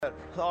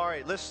All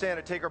right, let's stand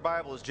and take our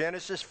Bibles.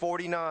 Genesis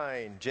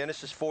 49.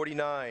 Genesis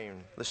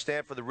 49. Let's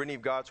stand for the reading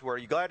of God's Word. Are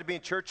you glad to be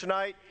in church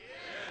tonight?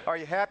 Yes. Are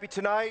you happy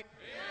tonight?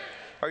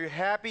 Yes. Are you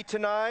happy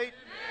tonight?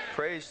 Yes.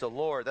 Praise the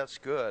Lord. That's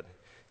good.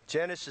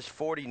 Genesis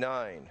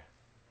 49.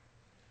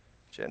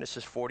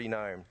 Genesis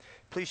 49.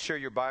 Please share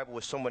your Bible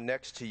with someone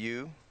next to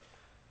you.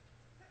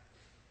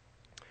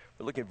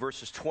 We're looking at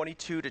verses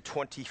 22 to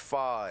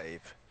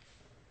 25.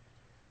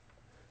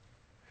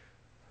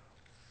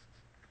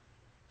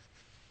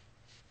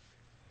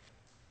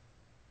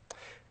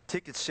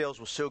 Ticket sales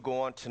will still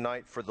go on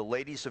tonight for the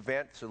ladies'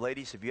 event. So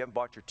ladies, if you haven't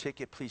bought your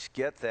ticket, please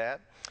get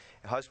that.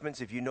 Husbands,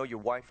 if you know your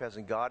wife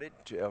hasn't got it,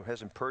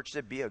 hasn't purchased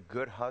it, be a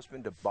good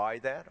husband to buy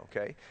that,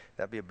 okay?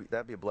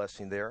 That'd be a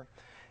blessing there.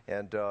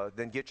 And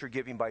then get your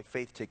Giving by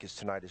Faith tickets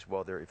tonight as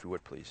well there, if you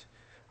would, please.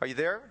 Are you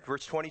there?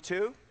 Verse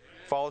 22?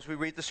 Follow as we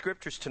read the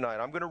scriptures tonight.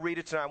 I'm going to read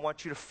it tonight. I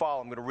want you to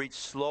follow. I'm going to read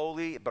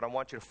slowly, but I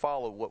want you to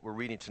follow what we're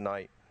reading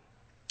tonight.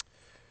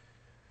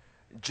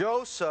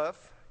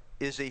 Joseph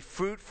is a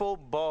fruitful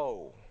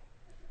bough,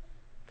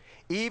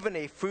 even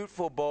a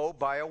fruitful bough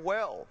by a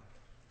well,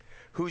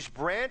 whose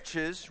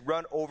branches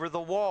run over the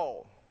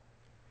wall.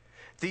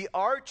 The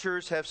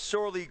archers have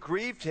sorely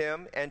grieved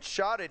him and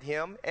shot at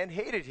him and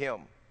hated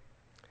him.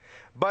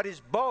 But his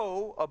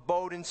bow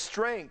abode in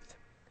strength,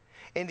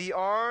 and the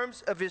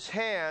arms of his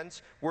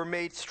hands were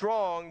made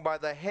strong by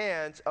the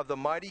hands of the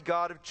mighty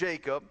God of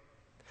Jacob.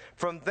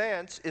 From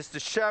thence is the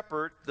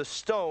shepherd, the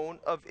stone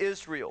of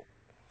Israel.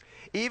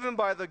 Even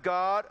by the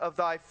God of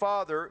thy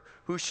father,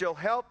 who shall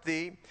help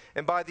thee,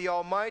 and by the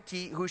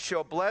Almighty, who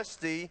shall bless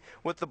thee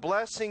with the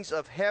blessings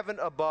of heaven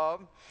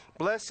above,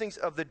 blessings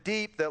of the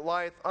deep that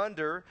lieth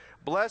under,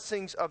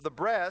 blessings of the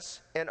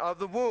breast and of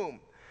the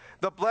womb.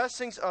 The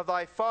blessings of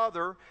thy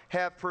father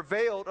have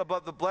prevailed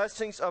above the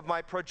blessings of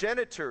my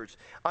progenitors,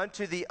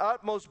 unto the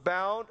utmost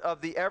bound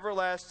of the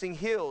everlasting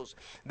hills.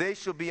 They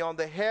shall be on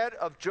the head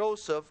of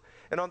Joseph,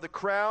 and on the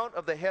crown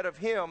of the head of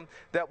him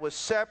that was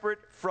separate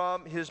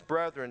from his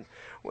brethren.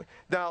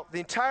 Now, the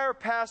entire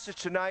passage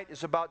tonight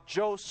is about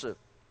Joseph.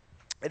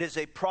 It is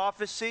a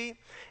prophecy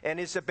and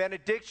it's a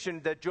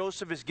benediction that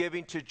Joseph is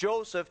giving to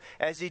Joseph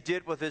as he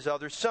did with his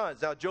other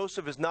sons. Now,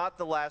 Joseph is not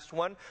the last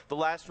one. The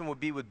last one would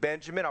be with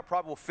Benjamin. I'll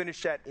probably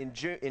finish that in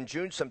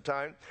June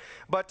sometime.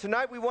 But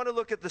tonight we want to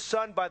look at the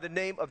son by the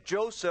name of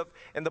Joseph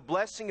and the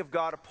blessing of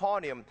God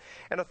upon him.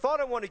 And a thought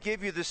I want to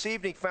give you this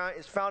evening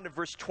is found in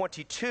verse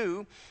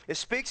 22. It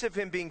speaks of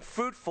him being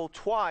fruitful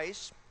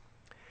twice.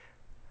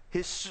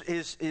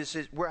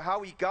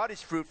 How he got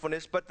his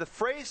fruitfulness, but the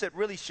phrase that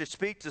really should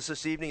speak to us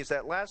this evening is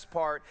that last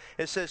part.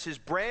 It says whose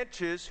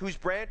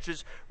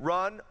branches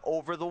run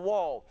over the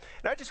wall.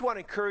 And I just want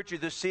to encourage you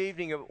this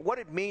evening of what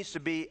it means to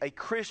be a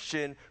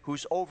Christian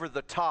who's over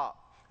the top.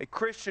 A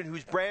Christian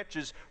whose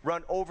branches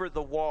run over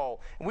the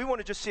wall. And we want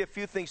to just see a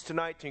few things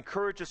tonight to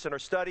encourage us in our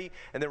study.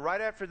 And then right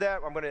after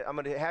that, I'm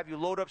going to have you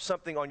load up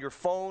something on your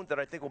phone that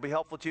I think will be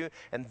helpful to you.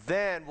 And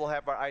then we'll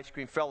have our ice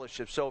cream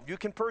fellowship. So if you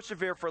can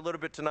persevere for a little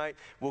bit tonight,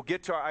 we'll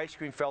get to our ice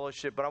cream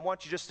fellowship. But I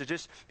want you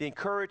to be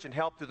encouraged and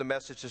helped through the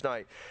message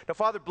tonight. Now,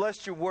 Father,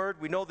 bless your word.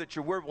 We know that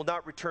your word will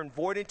not return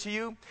void into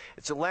you.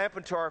 It's a lamp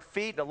unto our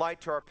feet and a light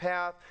to our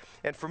path.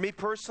 And for me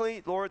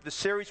personally, Lord, the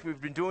series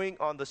we've been doing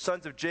on the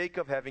sons of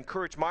Jacob have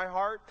encouraged my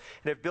heart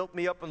and have built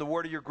me up in the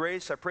word of your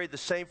grace. I pray the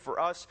same for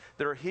us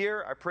that are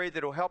here. I pray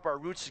that it will help our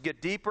roots to get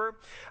deeper.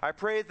 I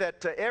pray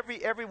that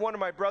every one of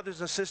my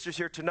brothers and sisters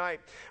here tonight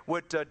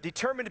would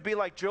determine to be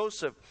like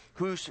Joseph,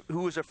 who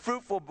is a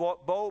fruitful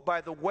bough by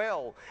the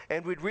well,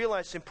 and we'd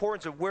realize the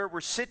importance of where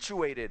we're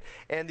situated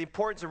and the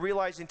importance of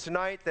realizing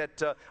tonight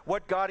that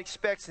what God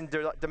expects and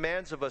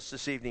demands of us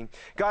this evening.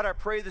 God, I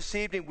pray this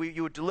evening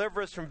you would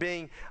deliver us from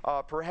being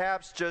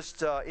perhaps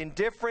just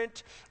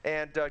indifferent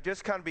and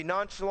just kind of be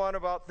nonchalant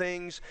about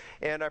things.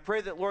 And I pray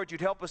that, Lord,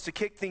 you'd help us to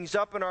kick things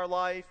up in our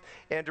life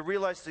and to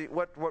realize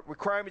what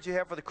requirements you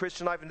have for the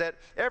Christian life, and that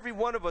every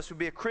one of us would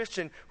be a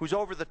Christian who's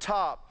over the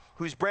top,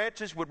 whose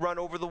branches would run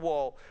over the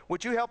wall.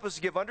 Would you help us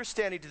to give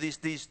understanding to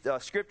these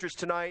scriptures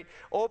tonight?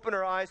 Open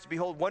our eyes to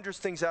behold wondrous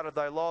things out of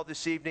thy law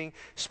this evening.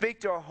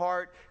 Speak to our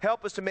heart.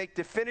 Help us to make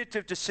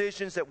definitive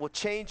decisions that will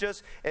change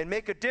us and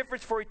make a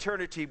difference for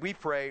eternity, we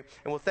pray.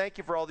 And we'll thank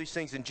you for all these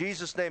things in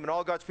Jesus' name. And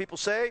all God's people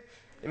say,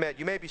 amen.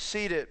 You may be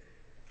seated.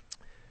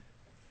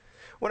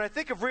 When I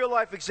think of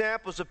real-life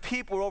examples of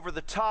people over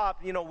the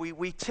top,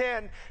 we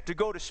tend to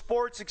go to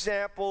sports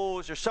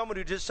examples or someone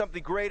who did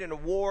something great in a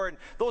war, and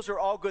those are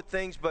all good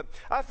things. But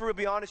I have to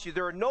be honest with you,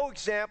 there are no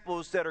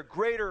examples that are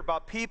greater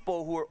about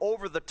people who are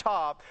over the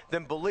top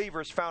than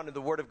believers found in the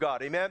Word of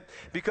God. Amen?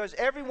 Because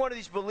every one of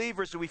these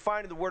believers that we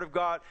find in the Word of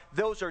God,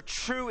 those are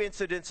true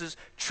incidences,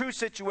 true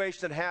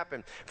situations that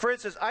happen. For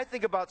instance, I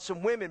think about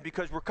some women,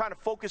 because we're kind of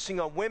focusing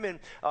on women,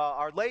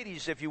 our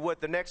ladies, if you would,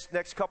 the next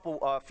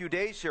couple few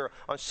days here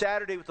on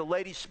Saturday Saturday with the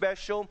ladies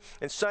special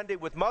and Sunday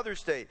with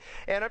Mother's Day.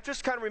 And I'm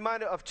just kind of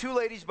reminded of two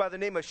ladies by the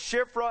name of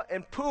Shiphrah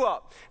and Puah.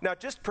 Now,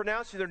 just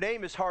pronouncing their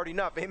name is hard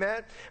enough,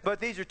 amen? But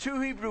these are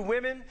two Hebrew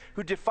women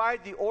who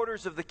defied the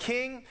orders of the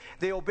king.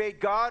 They obeyed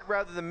God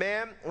rather than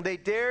man. They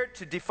dared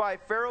to defy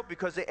Pharaoh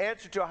because they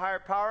answered to a higher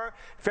power.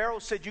 Pharaoh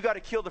said, you got to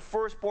kill the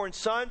firstborn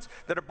sons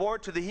that are born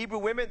to the Hebrew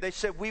women. They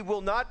said, we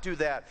will not do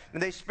that.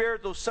 And they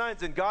spared those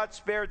sons, and God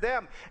spared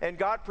them. And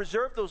God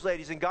preserved those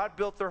ladies, and God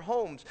built their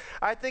homes.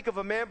 I think of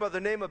a man by the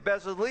name of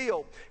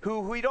Bezaleel, who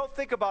we don't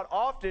think about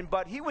often,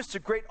 but he was the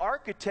great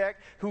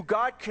architect who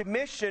God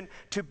commissioned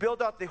to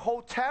build out the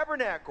whole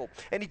tabernacle.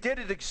 And he did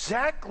it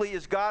exactly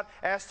as God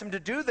asked him to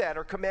do that,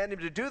 or commanded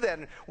him to do that.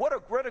 And what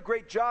a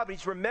great job.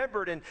 He's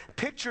remembered and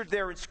pictured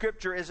there in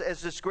Scripture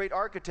as this great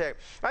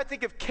architect. I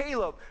think of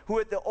Caleb, who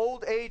at the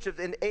old age of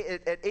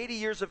at 80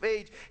 years of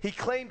age, he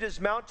claimed his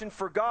mountain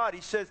for God.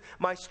 He says,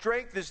 my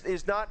strength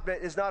is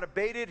not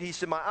abated. He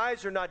said, my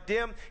eyes are not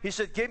dim. He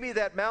said, give me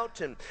that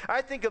mountain.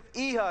 I think of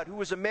Ehud, who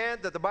was a man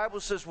that the Bible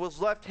says was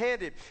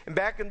left-handed. And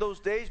back in those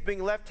days,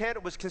 being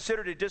left-handed was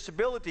considered a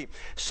disability.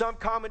 Some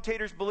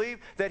commentators believe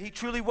that he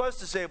truly was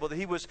disabled, that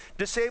he was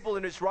disabled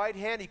in his right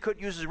hand. He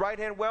couldn't use his right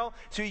hand well,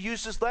 so he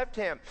used his left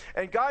hand.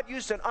 And God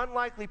used an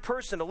unlikely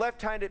person, a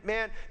left-handed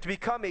man, to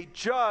become a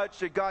judge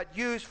that God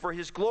used for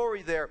his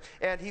glory there.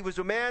 And he was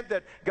a man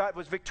that God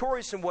was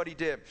victorious in what he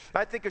did.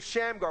 I think of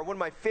Shamgar, one of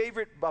my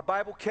favorite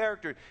Bible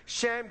characters.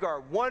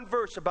 Shamgar, one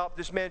verse about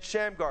this man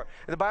Shamgar.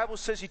 And the Bible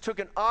says he took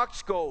an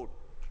ox goad,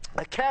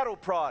 a cattle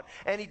prod,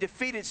 and he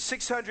defeated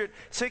 600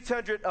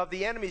 of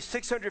the enemies,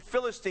 600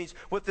 Philistines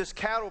with this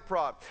cattle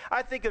prod.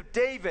 I think of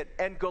David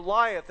and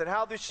Goliath and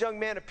how this young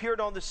man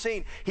appeared on the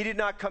scene. He did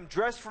not come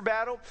dressed for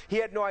battle. He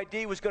had no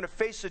idea he was going to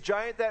face a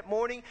giant that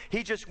morning.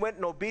 He just went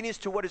in obedience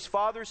to what his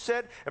father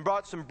said and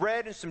brought some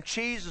bread and some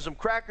cheese and some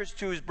crackers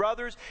to his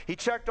brothers. He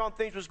checked on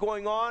things was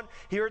going on.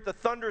 He heard the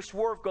thunderous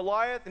roar of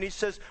Goliath, and he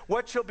says,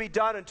 what shall be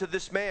done unto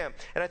this man?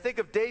 And I think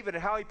of David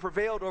and how he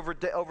prevailed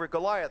over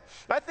Goliath.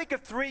 I think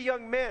of three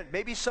young men.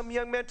 Maybe some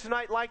young men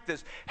tonight like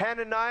this.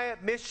 Hananiah,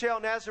 Mishael,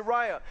 and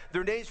Azariah.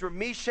 Their names were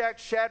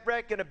Meshach,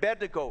 Shadrach, and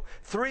Abednego.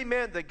 Three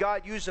men that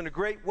God used in a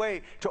great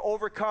way to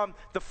overcome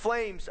the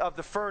flames of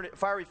the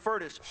fiery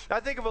furnace. I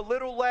think of a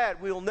little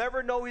lad, we'll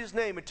never know his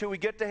name until we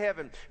get to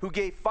heaven, who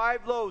gave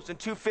 5 loaves and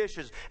 2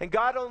 fishes. And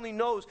God only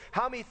knows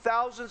how many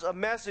thousands of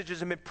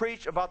messages have been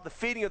preached about the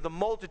feeding of the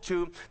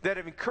multitude that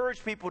have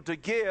encouraged people to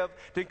give,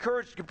 to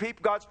encourage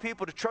God's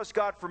people to trust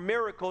God for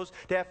miracles,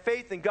 to have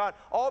faith in God,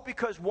 all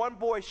because one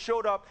boy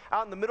showed up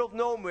out in the middle of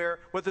nowhere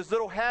with his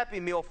little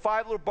Happy Meal,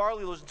 5 little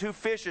barley loaves and 2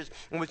 fishes,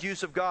 and with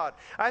use of God.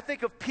 I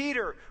think of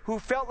Peter, who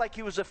felt like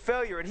he was a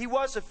failure, and he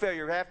was a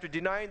failure after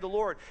denying the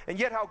Lord, and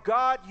yet how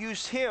God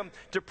used him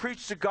to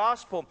preach the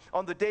gospel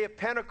on the day of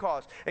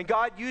Pentecost. And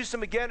God used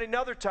him again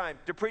another time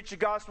to preach the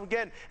gospel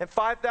again, and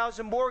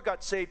 5,000 more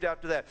got saved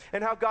after that.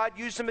 And how God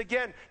used him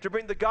again to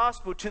bring the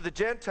gospel to the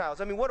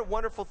Gentiles. I mean, what a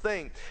wonderful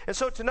thing. And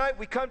so tonight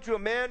we come to a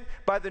man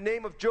by the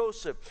name of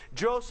Joseph.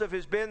 Joseph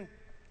has been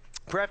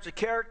perhaps a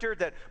character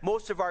that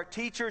most of our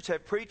teachers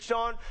have preached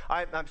on.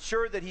 I'm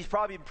sure that he's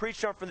probably been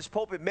preached on from this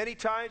pulpit many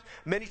times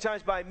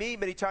by me,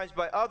 many times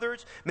by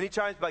others, many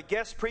times by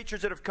guest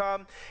preachers that have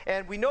come.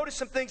 And we notice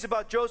some things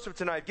about Joseph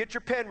tonight. Get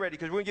your pen ready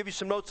because we're going to give you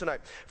some notes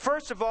tonight.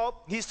 First of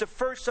all, he's the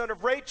first son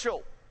of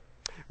Rachel.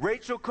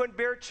 Rachel couldn't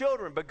bear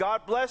children, but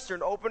God blessed her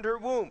and opened her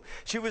womb.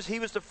 He was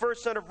the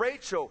first son of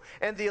Rachel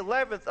and the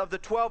 11th of the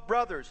 12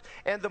 brothers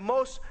and the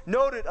most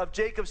noted of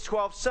Jacob's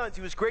 12 sons.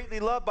 He was greatly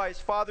loved by his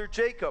father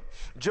Jacob.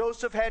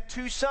 Joseph had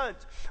 2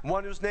 sons.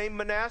 One was named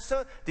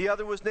Manasseh, the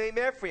other was named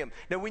Ephraim.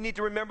 Now we need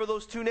to remember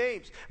those 2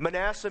 names.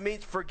 Manasseh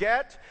means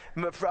forget,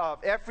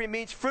 Ephraim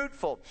means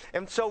fruitful.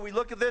 And so we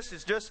look at this,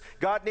 it's just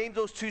God named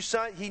those 2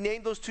 sons. He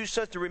named those 2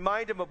 sons to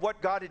remind him of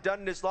what God had done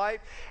in his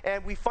life.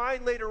 And we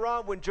find later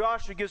on when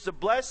Joshua gives the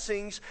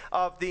blessings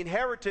of the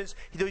inheritance,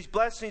 these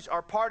blessings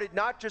are parted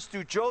not just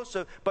through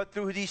Joseph, but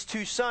through these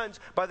 2 sons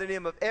by the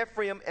name of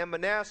Ephraim and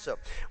Manasseh.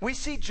 We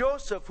see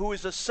Joseph, who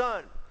is a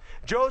son.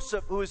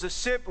 Joseph, who is a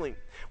sibling.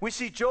 We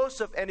see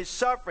Joseph and his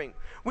suffering.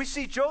 We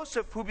see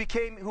Joseph who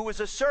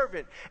was a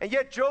servant, and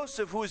yet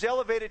Joseph who was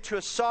elevated to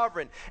a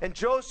sovereign, and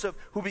Joseph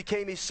who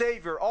became a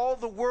savior. All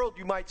the world,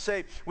 you might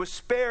say, was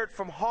spared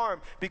from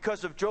harm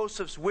because of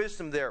Joseph's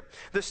wisdom there.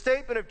 The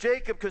statement of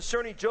Jacob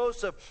concerning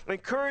Joseph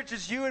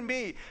encourages you and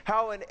me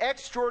how an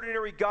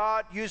extraordinary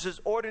God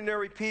uses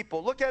ordinary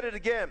people. Look at it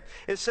again.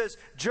 It says,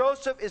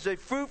 Joseph is a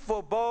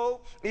fruitful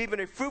bow, even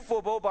a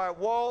fruitful bow by a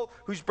wall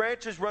whose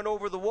branches run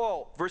over the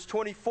wall. Verse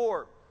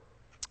 24.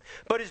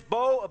 But his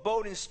bow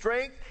abode in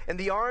strength, and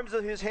the arms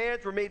of his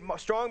hands were made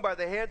strong by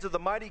the hands of the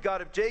mighty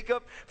God of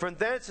Jacob. From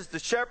thence is the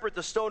shepherd,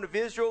 the stone of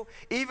Israel,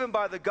 even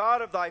by the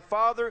God of thy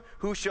father,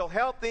 who shall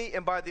help thee,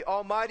 and by the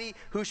Almighty,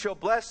 who shall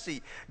bless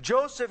thee.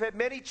 Joseph had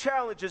many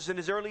challenges in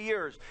his early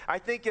years. I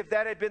think if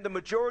that had been the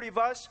majority of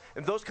us,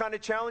 and those kind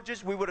of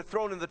challenges, we would have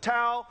thrown in the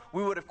towel,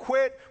 we would have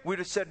quit, we would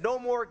have said, no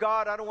more,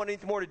 God, I don't want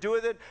anything more to do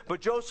with it. But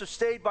Joseph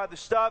stayed by the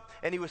stuff,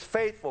 and he was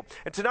faithful.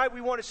 And tonight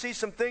we want to see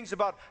some things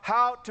about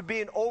how to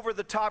be an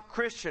over-the-top over-the-top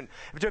Christian.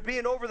 To be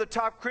an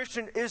over-the-top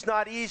Christian is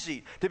not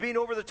easy. To be an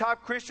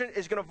over-the-top Christian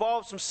is going to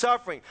involve some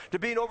suffering. To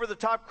be an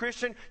over-the-top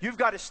Christian, you've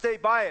got to stay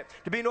by it.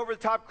 To be an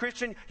over-the-top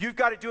Christian, you've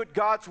got to do it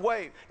God's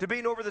way. To be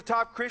an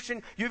over-the-top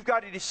Christian, you've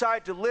got to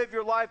decide to live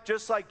your life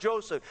just like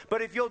Joseph.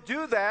 But if you'll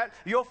do that,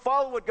 you'll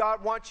follow what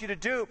God wants you to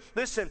do.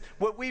 Listen,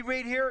 what we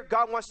read here,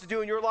 God wants to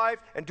do in your life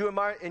and do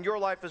in your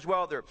life as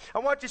well there. I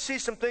want you to see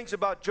some things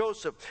about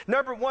Joseph.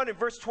 Number one, in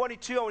verse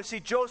 22, I want to see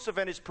Joseph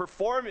and his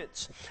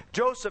performance.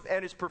 Joseph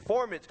and his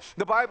performance.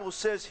 The Bible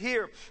says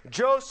here,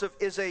 Joseph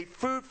is a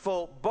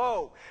fruitful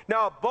bow.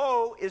 Now, a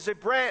bow is a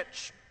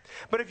branch.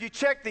 But if you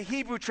check the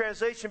Hebrew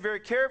translation very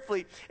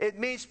carefully, it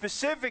means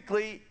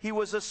specifically he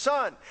was a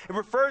son. It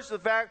refers to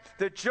the fact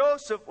that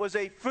Joseph was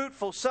a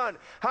fruitful son.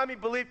 How many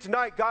believe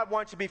tonight God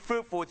wants you to be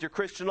fruitful with your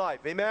Christian life?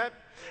 Amen?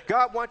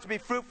 God wants you to be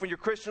fruitful in your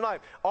Christian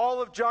life.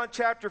 All of John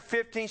chapter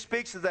 15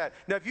 speaks of that.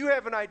 Now, if you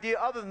have an idea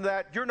other than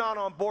that, you're not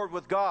on board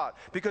with God.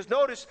 Because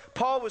notice,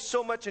 Paul was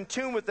so much in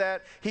tune with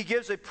that, he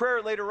gives a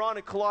prayer later on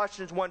in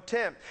Colossians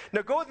 1:10.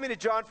 Now, go with me to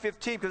John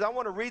 15, because I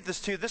want to read this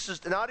to you. This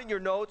is not in your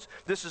notes.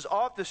 This is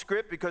off the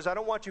script, because I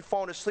don't want you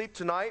falling asleep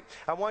tonight.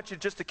 I want you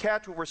just to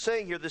catch what we're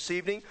saying here this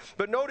evening.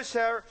 But notice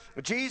how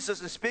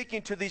Jesus is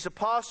speaking to these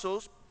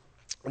apostles.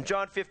 In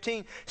John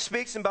 15,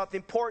 speaks about the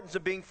importance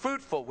of being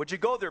fruitful. Would you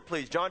go there,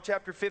 please? John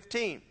chapter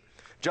 15.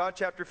 John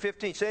chapter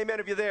 15. Say amen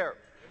if you're there.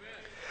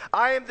 Amen.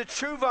 I am the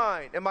true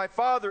vine, and my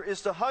Father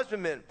is the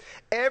husbandman.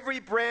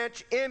 Every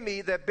branch in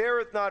me that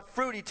beareth not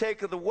fruit, he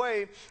taketh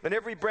away. And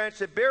every branch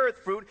that beareth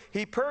fruit,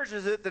 he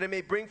purges it, that it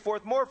may bring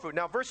forth more fruit.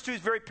 Now, verse 2 is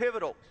very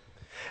pivotal.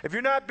 If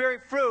you're not bearing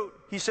fruit,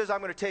 he says, I'm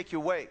going to take you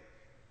away.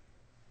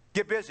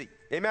 Get busy.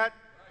 Amen? Amen.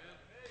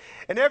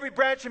 And every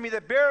branch in me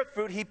that beareth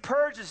fruit, he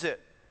purges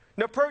it.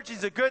 Now, purging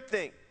is a good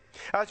thing.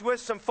 I was with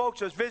some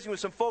folks, I was visiting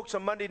with some folks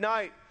on Monday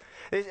night.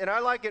 And I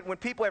like it when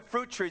people have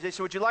fruit trees. They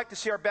say, would you like to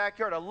see our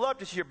backyard? I'd love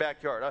to see your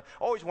backyard. I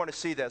always want to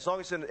see that, as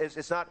long as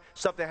it's not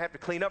something I have to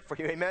clean up for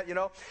you. Amen, you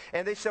know?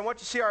 And they said, why don't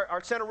you see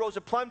our Santa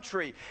Rosa plum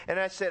tree? And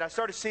I said, I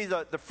started to see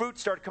the fruit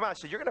start to come out. I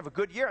said, you're going to have a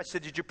good year. I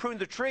said, did you prune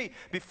the tree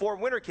before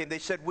winter came? They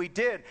said, we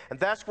did. And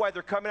that's why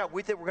they're coming out.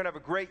 We think we're going to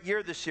have a great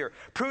year this year.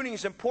 Pruning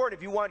is important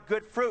if you want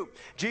good fruit.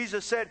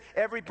 Jesus said,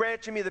 every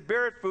branch in me that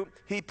beareth fruit,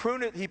 he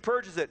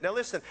purges it. Now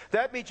listen,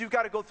 that means you've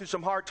got to go through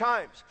some hard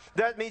times.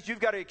 That means you've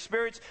got to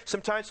experience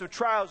sometimes some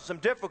trials, some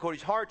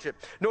difficulties, hardship.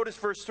 Notice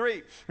verse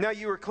 3. Now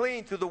you are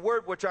clean through the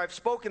word which I have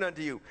spoken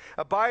unto you.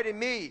 Abide in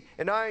me,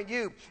 and I in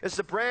you. As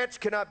the branch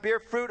cannot bear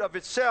fruit of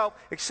itself,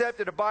 except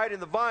it abide in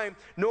the vine,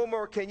 no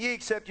more can ye,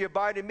 except ye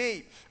abide in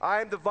me.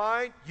 I am the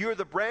vine, you are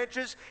the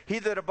branches. He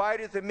that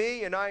abideth in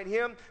me, and I in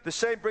him, the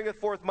same bringeth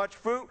forth much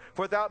fruit,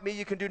 for without me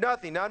you can do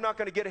nothing. Now I'm not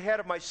going to get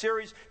ahead of my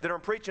series that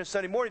I'm preaching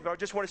Sunday morning, but I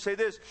just want to say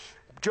this.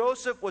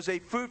 Joseph was a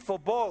fruitful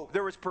bow.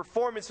 There was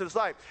performance in his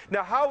life.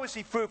 Now, how was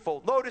he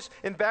fruitful? Notice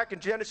back in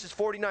Genesis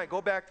 49.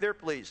 Go back there,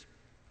 please.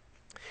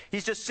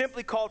 He's just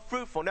simply called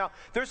fruitful. Now,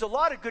 there's a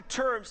lot of good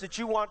terms that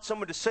you want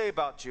someone to say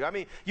about you. I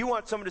mean, you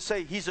want someone to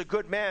say he's a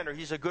good man or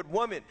he's a good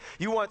woman.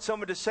 You want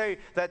someone to say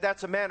that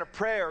that's a man of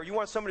prayer. Or you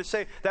want someone to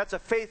say that's a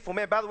faithful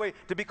man. By the way,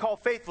 to be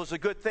called faithful is a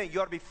good thing.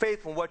 You ought to be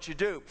faithful in what you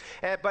do.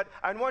 But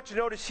I want you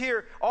to notice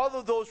here, all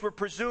of those were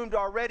presumed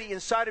already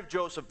inside of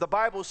Joseph. The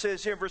Bible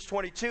says here in verse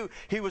 22,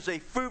 he was a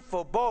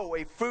fruitful bow,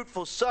 a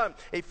fruitful son,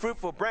 a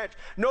fruitful branch.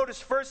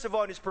 Notice, first of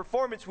all, in his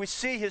performance, we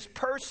see his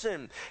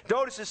person.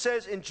 Notice it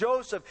says in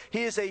Joseph,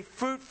 he is a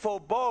fruitful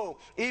bow,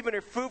 even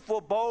a fruitful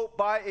bow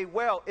by a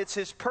well. It's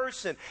his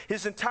person.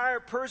 His entire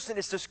person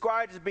is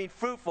described as being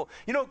fruitful.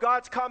 You know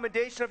God's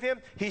commendation of him?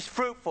 He's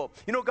fruitful.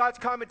 You know God's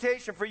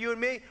commendation for you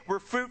and me? We're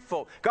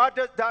fruitful. God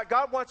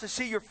wants to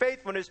see your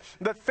faithfulness,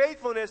 but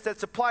faithfulness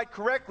that's applied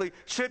correctly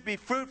should be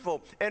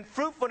fruitful, and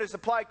fruitfulness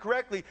applied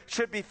correctly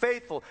should be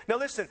faithful. Now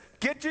listen,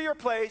 get to your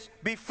place,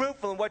 be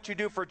fruitful in what you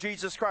do for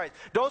Jesus Christ.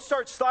 Don't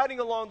start sliding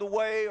along the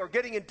way or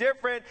getting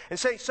indifferent and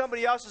saying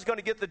somebody else is going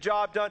to get the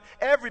job done.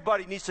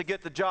 Everybody needs to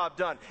get the job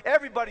done.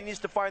 Everybody needs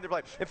to find their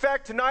place. In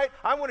fact, tonight,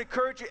 I want to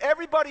encourage you,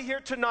 everybody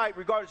here tonight,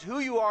 regardless of who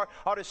you are,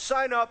 ought to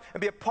sign up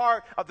and be a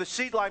part of the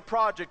Seedline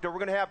Project that we're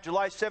going to have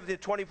July 17th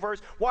and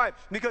 21st. Why?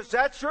 Because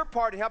that's your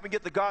part in helping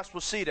get the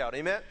gospel seed out.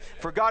 Amen?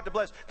 For God to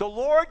bless. The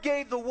Lord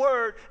gave the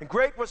word, and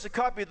great was the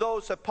company of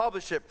those that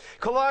publish it.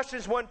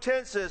 Colossians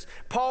 1:10 says,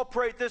 Paul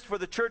prayed this for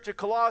the church at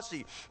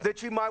Colossae,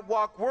 that you might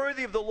walk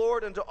worthy of the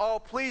Lord unto all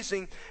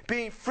pleasing,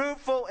 being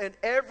fruitful in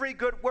every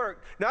good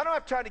work. Now, I don't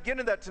have time to get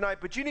into that tonight,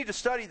 but you need to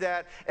study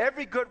that.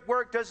 Every good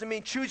work doesn't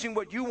mean choosing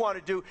what you want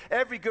to do.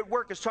 Every good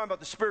work is talking about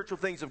the spiritual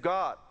things of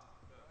God.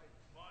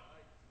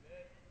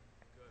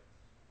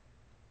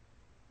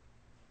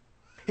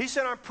 He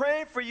said, I'm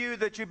praying for you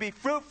that you be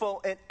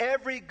fruitful in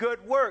every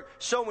good work.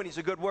 Sowing is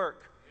a good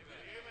work.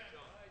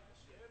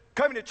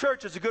 Coming to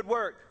church is a good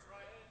work.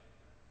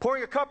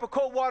 Pouring a cup of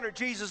cold water in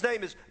Jesus'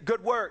 name is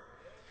good work.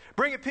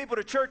 Bringing people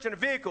to church in a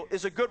vehicle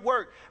is a good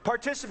work.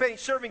 Participating,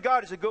 serving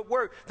God is a good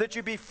work. That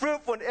you be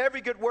fruitful in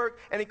every good work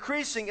and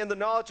increasing in the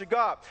knowledge of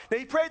God. Now,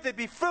 he prayed they'd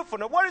be fruitful.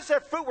 Now, what is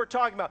that fruit we're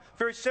talking about?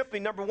 Very simply,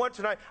 number one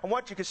tonight, I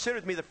want you to consider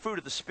with me the fruit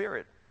of the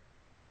Spirit.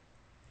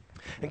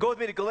 And go with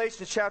me to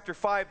Galatians chapter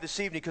 5 this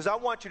evening, because I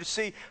want you to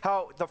see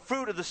how the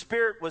fruit of the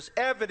Spirit was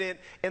evident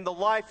in the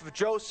life of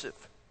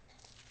Joseph.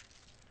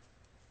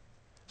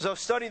 As I was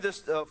studying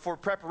this for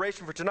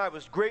preparation for tonight, I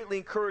was greatly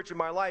encouraged in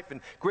my life and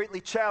greatly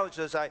challenged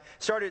as I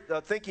started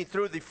thinking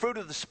through the fruit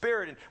of the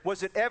Spirit, and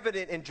was it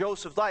evident in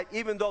Joseph's life,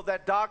 even though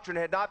that doctrine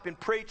had not been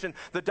preached and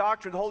the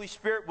doctrine of the Holy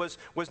Spirit was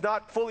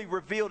not fully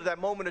revealed at that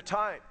moment of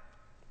time.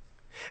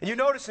 And you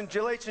notice in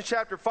Galatians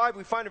chapter 5,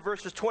 we find in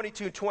verses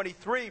 22 and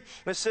 23,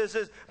 it says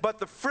this, but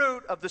the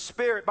fruit of the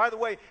Spirit, by the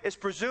way, it's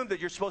presumed that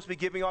you're supposed to be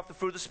giving off the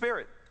fruit of the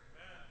Spirit.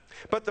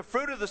 Amen. But the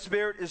fruit of the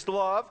Spirit is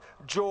love,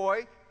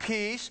 joy,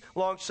 peace,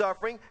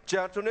 long-suffering,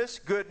 gentleness,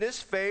 goodness,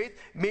 faith,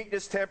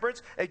 meekness,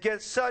 temperance.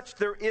 Against such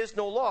there is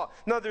no law.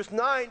 Now there's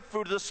 9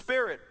 fruit of the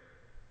Spirit.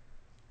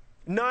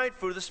 9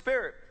 fruit of the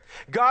Spirit.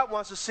 God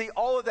wants to see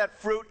all of that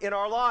fruit in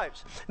our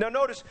lives. Now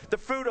notice, the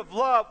fruit of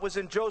love was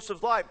in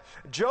Joseph's life.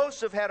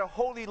 Joseph had a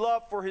holy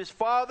love for his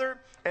father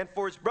and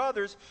for his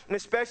brothers, and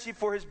especially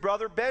for his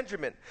brother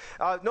Benjamin.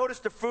 Notice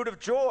the fruit of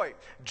joy.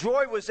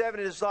 Joy was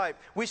evident in his life.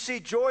 We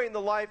see joy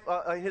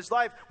in his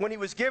life when he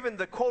was given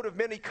the coat of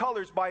many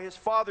colors by his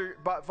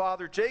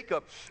father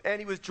Jacob.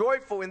 And he was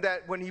joyful in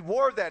that when he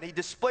wore that, he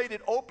displayed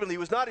it openly. He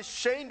was not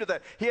ashamed of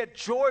that. He had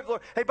joy of the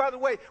Lord. Hey, by the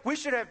way, we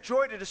should have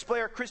joy to display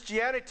our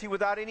Christianity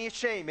without any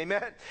shame.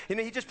 Amen. You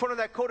know, he just put on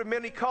that coat of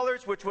many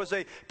colors, which was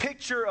a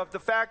picture of the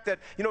fact that,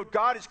 you know,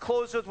 God has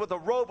clothed us with a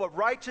robe of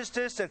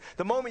righteousness. And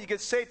the moment you get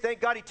saved, thank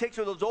God, he takes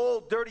away those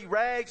old dirty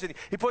rags and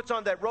he puts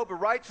on that robe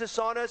of righteousness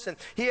on us. And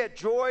he had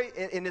joy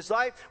in his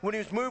life when he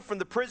was moved from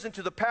the prison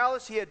to the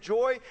palace. He had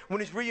joy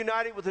when he's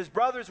reunited with his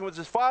brothers and with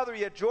his father.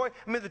 He had joy.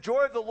 I mean, the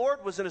joy of the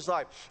Lord was in his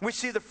life. We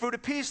see the fruit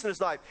of peace in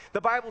his life.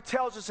 The Bible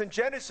tells us in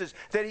Genesis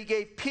that he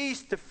gave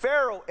peace to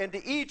Pharaoh and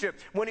to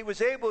Egypt when he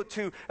was able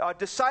to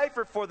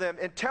decipher for them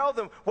and tell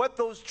them what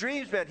those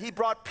dreams meant. He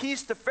brought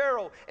peace to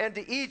Pharaoh and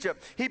to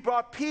Egypt. He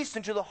brought peace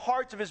into the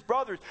hearts of his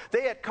brothers.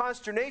 They had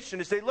consternation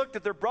as they looked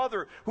at their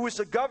brother who was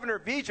the governor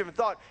of Egypt and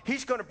thought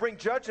he's going to bring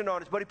judgment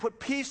on us, but he put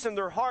peace in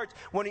their hearts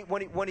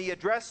when he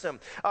addressed them.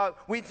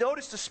 We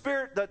noticed the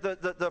spirit,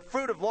 the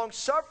fruit of long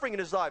suffering in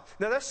his life.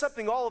 Now that's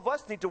something all of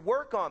us need to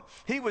work on.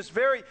 He was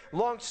very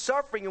long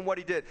suffering in what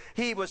he did.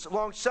 He was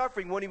long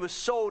suffering when he was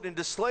sold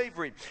into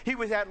slavery. He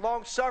had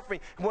long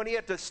suffering when he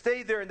had to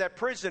stay there in that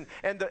prison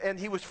and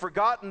he was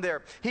forgotten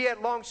there. He had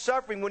long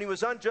suffering when he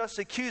was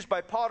unjustly accused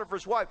by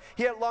Potiphar's wife.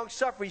 He had long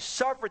suffering. He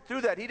suffered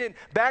through that. He didn't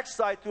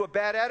backslide through a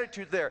bad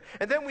attitude there.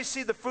 And then we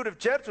see the fruit of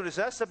gentleness.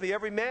 That's something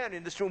every man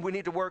in this room we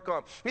need to work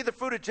on. We need the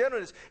fruit of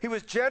gentleness. He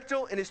was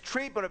gentle in his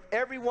treatment of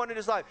everyone in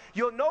his life.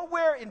 You'll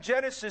nowhere in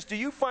Genesis do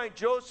you find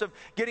Joseph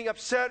getting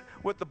upset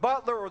with the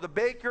butler or the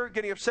baker,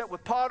 getting upset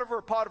with Potiphar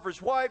or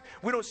Potiphar's wife.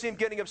 We don't see him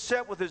getting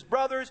upset with his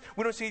brothers.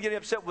 We don't see him getting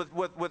upset with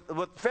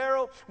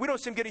Pharaoh. We don't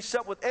see him getting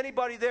upset with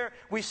anybody there.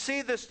 We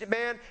see this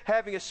man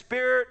having a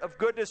spirit of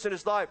goodness in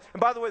his life.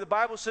 And by the way, the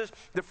Bible says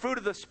the fruit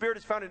of the Spirit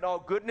is found in all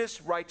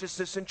goodness,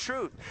 righteousness, and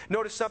truth.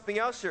 Notice something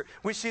else here.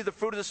 We see the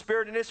fruit of the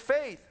Spirit in his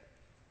faith.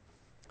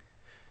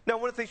 Now,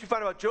 one of the things we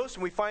find about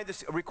Joseph, we find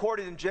this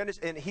recorded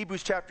in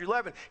Hebrews chapter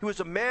 11. He was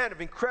a man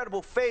of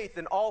incredible faith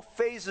in all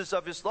phases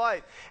of his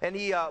life. And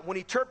when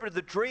he interpreted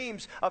the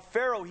dreams of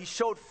Pharaoh, he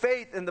showed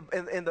faith in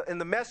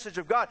the message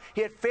of God.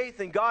 He had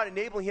faith in God,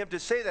 enabling him to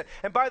say that.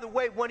 And by the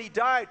way, when he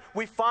died,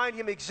 we find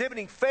him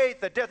exhibiting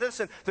faith at death.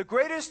 Listen, the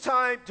greatest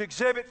time to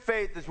exhibit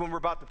faith is when we're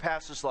about to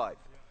pass this life.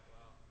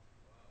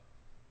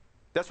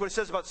 That's what it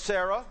says about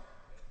Sarah.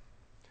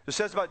 It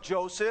says about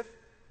Joseph.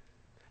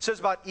 It says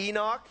about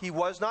Enoch, he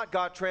was not,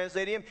 God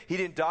translated him. He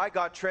didn't die,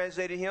 God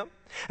translated him.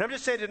 And I'm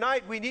just saying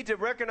tonight, we need to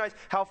recognize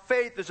how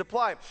faith is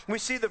applied. We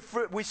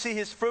see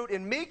his fruit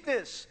in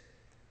meekness.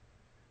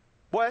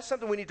 Boy, that's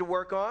something we need to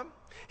work on.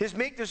 His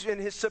meekness and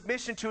his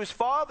submission to his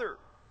father.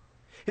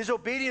 His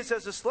obedience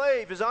as a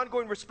slave, his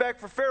ongoing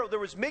respect for Pharaoh, there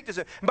was meekness.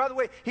 And by the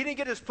way, he didn't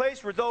get to this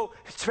place where though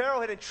Pharaoh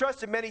had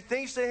entrusted many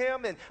things to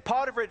him and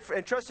Potiphar had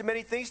entrusted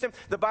many things to him,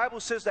 the Bible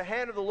says the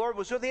hand of the Lord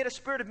was with him. He had a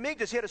spirit of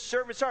meekness. He had a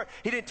servant's heart.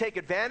 He didn't take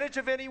advantage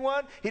of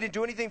anyone. He didn't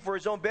do anything for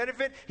his own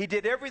benefit. He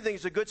did everything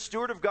as a good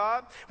steward of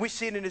God. We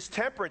see it in his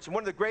temperance. And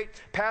one of the great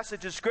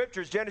passages of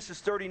Scripture is Genesis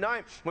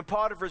 39, when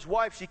Potiphar's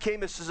wife, she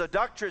came as a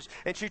seductress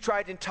and she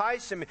tried to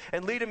entice him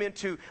and lead him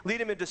into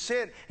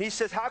sin. And he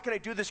says, how can I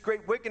do this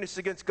great wickedness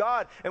against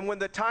God? And when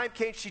the time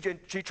came, she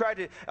tried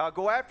to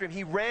go after him.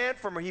 He ran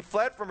from her. He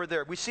fled from her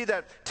there. We see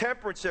that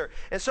temperance there.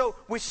 And so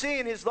we see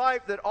in his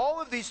life that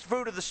all of these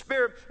fruit of the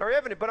Spirit are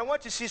evident. But I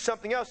want you to see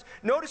something else.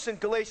 Notice in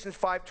Galatians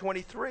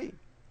 5:23.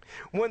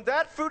 When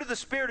that fruit of the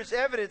Spirit is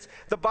evident,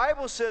 the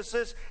Bible says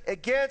this,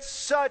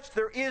 against such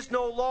there is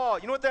no law.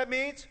 You know what that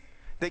means?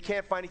 They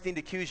can't find anything to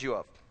accuse you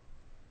of.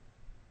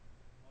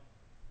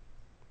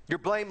 You're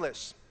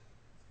blameless.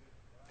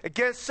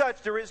 Against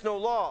such there is no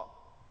law.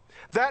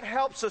 That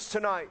helps us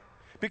tonight.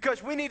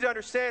 Because we need to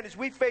understand as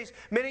we face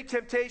many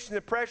temptations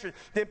and pressures,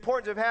 the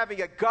importance of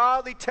having a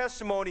godly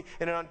testimony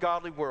in an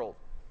ungodly world.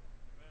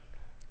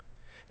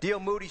 D.L.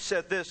 Moody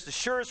said this, the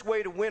surest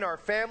way to win our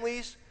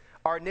families,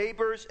 our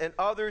neighbors, and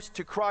others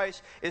to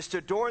Christ is to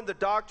adorn the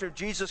doctrine of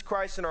Jesus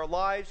Christ in our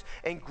lives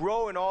and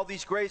grow in all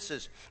these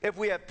graces. If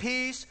we have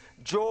peace,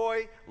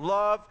 joy,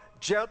 love,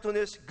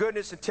 gentleness,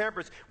 goodness, and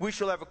temperance, we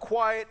shall have a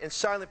quiet and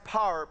silent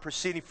power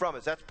proceeding from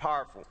us. That's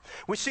powerful.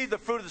 We see the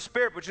fruit of the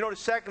Spirit, but you notice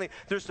secondly,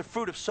 there's the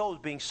fruit of souls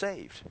being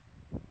saved.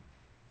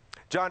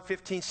 John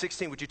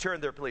 15:16. Would you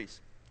turn there,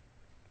 please?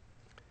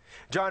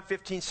 John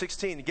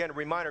 15:16. Again, a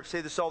reminder. I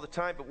say this all the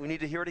time, but we need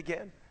to hear it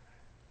again.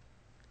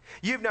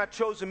 You've not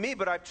chosen me,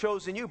 but I've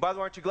chosen you. By the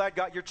way, aren't you glad,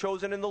 God, you're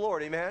chosen in the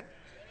Lord? Amen?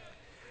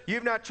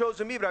 You've not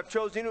chosen me, but I've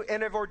chosen you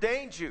and have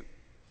ordained you.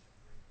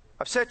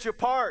 I've set you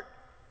apart.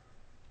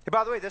 And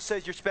by the way, this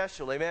says you're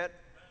special. Amen?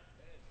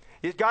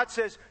 God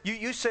says,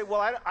 you say,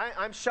 well,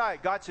 I'm shy.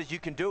 God says you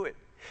can do it.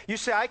 You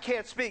say, I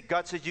can't speak.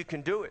 God says you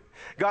can do it.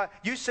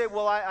 You say,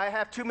 well, I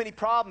have too many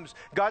problems.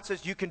 God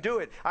says you can do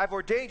it. I've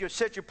ordained you,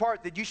 set you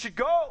apart, that you should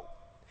go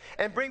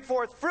and bring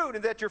forth fruit,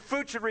 and that your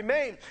fruit should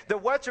remain,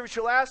 that whatsoever you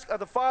shall ask of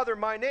the Father in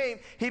my name,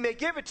 he may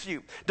give it to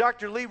you.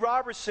 Dr. Lee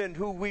Robertson,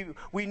 who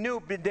we knew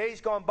in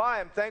days gone by,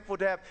 I'm thankful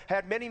to have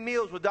had many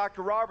meals with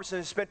Dr. Robertson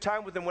and spent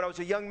time with him when I was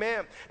a young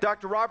man.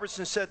 Dr.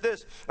 Robertson said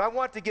this: I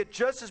want to get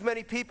just as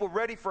many people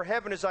ready for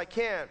heaven as I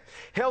can.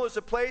 Hell is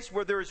a place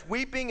where there is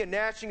weeping and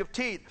gnashing of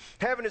teeth.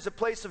 Heaven is a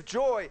place of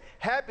joy,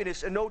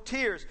 happiness, and no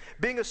tears.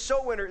 Being a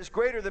soul winner is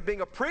greater than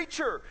being a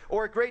preacher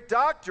or a great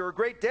doctor or a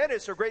great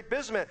dentist or a great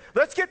businessman.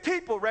 Let's get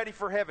people ready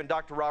for heaven,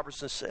 Dr.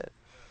 Robertson said.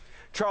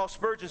 Charles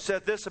Spurgeon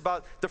said this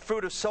about the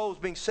fruit of souls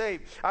being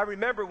saved. I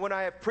remember when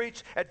I have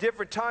preached at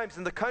different times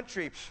in the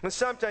country, and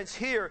sometimes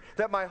hear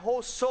that my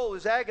whole soul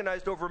is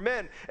agonized over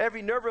men.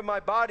 Every nerve of my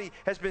body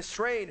has been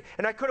strained,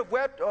 and I could have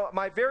wept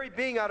my very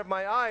being out of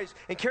my eyes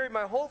and carried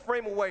my whole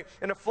frame away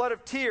in a flood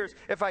of tears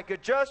if I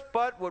could just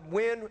but would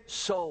win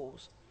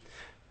souls.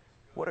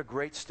 What a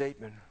great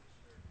statement.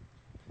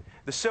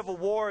 The Civil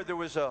War, there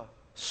was a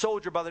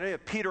soldier by the name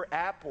of Peter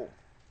Apple.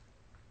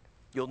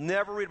 You'll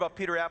never read about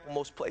Peter Apple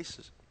most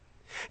places.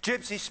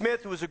 Gypsy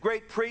Smith, who was a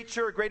great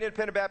preacher, a great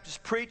independent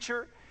Baptist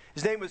preacher.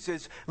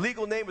 His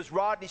legal name was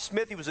Rodney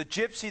Smith. He was a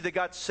gypsy that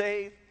got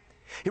saved.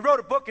 He wrote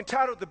a book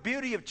entitled The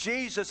Beauty of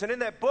Jesus, and in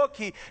that book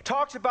he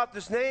talks about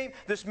this man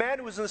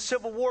who was in the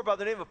Civil War by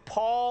the name of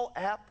Paul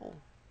Apple.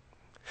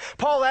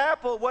 Paul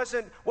Apple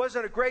wasn't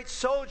a great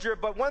soldier,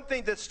 but one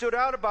thing that stood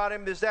out about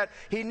him is that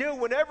he knew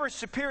whenever his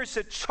superior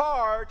said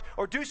charge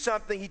or do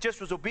something, he just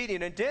was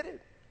obedient and did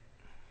it.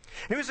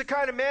 He was the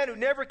kind of man who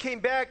never came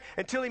back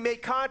until he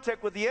made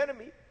contact with the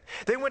enemy.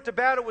 They went to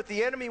battle with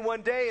the enemy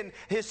one day, and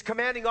his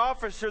commanding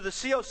officer, the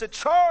CO, said,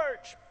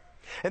 charge!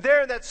 And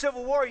there in that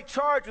Civil War, he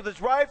charged with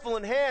his rifle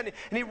in hand,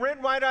 and he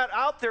ran right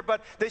out there.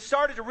 But they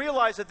started to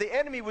realize that the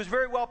enemy was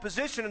very well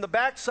positioned in the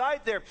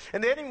backside there,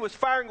 and the enemy was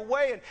firing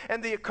away.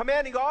 And the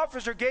commanding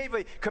officer gave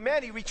a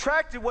command. He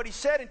retracted what he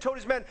said and told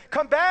his men,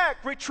 come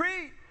back,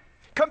 retreat.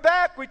 Come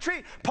back,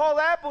 retreat. Paul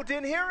Apple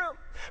didn't hear him.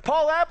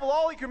 Paul Apple,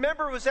 all he could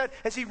remember was that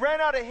as he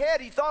ran out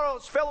ahead, he thought all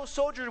his fellow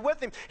soldiers were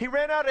with him. He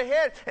ran out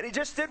ahead, and he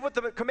just did what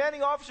the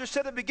commanding officer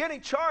said at the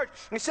beginning, charge.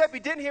 Except he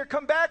didn't hear,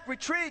 come back,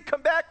 retreat,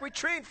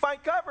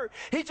 find cover.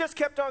 He just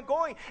kept on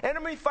going.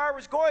 Enemy fire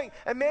was going.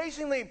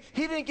 Amazingly,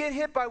 he didn't get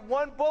hit by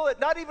one bullet.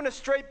 Not even a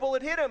straight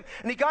bullet hit him.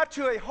 And he got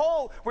to a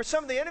hole where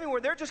some of the enemy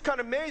were. They're just kind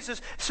of amazed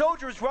as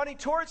soldiers running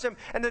towards him.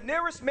 And the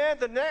nearest man,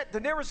 the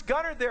nearest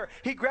gunner there,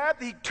 he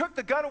took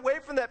the gun away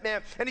from that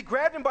man, and he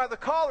grabbed him by the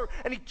collar,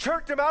 and he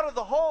jerked him out of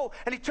the hole,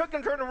 and he took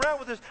him, turned him around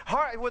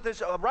with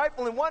his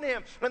rifle in one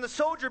hand, and the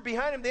soldier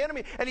behind him, the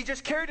enemy, and he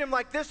just carried him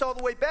like this all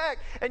the way back.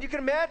 And you can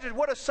imagine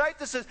what a sight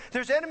this is.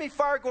 There's enemy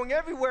fire going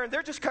everywhere, and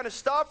they're just kind of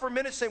stopped for a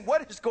minute saying,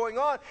 what is going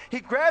on? He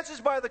grabs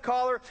us by the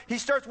collar, he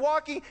starts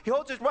walking, he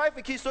holds his rifle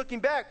and keeps looking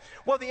back.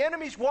 Well, the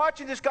enemy's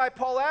watching this guy,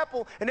 Paul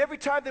Apple, and every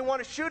time they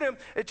want to shoot him,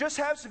 it just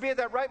happens to be at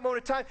that right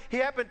moment of time.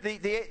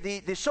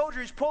 The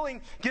soldier he's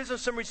pulling gives him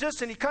some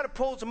resistance. He kind of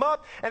pulls him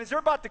up, and as they're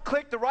about to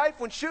click the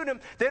rifle and shoot him,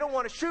 they don't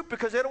want to shoot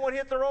because they don't want to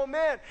hit their own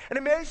man. And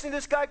amazingly,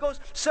 this guy goes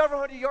several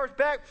hundred yards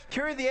back,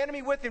 carrying the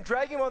enemy with him,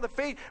 dragging him on the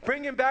feet,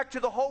 bringing him back to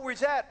the hole where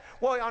he's at.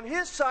 Well, on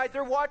his side,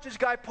 they're watching this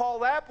guy,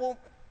 Paul Apple.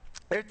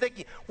 They're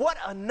thinking, what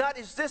a nut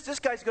is this? This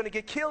guy's going to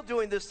get killed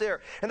doing this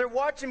there. And they're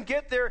watching him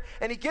get there,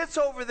 and he gets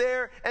over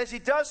there. As he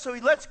does so,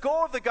 he lets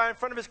go of the guy in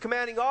front of his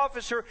commanding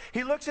officer.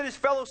 He looks at his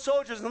fellow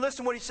soldiers, and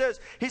listen to what he says.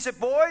 He said,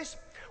 boys,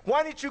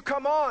 why didn't you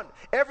come on?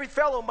 Every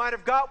fellow might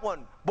have got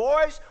one.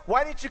 Boys,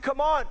 why didn't you come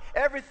on?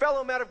 Every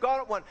fellow might have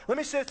got one. Let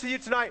me say this to you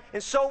tonight.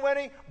 In soul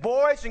winning,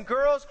 boys and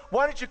girls,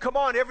 why didn't you come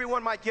on?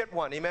 Everyone might get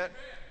one. Amen?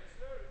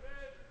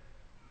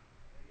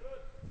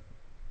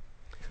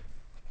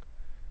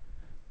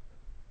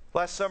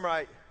 Last summer,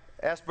 I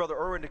asked Brother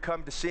Irwin to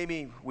come to see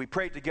me. We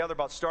prayed together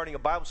about starting a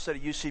Bible study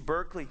at UC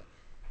Berkeley.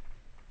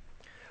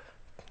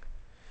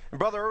 And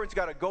Brother Irwin's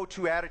got a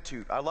go-to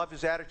attitude. I love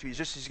his attitude.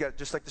 He's got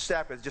just like the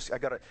staff. I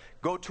got a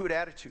go-to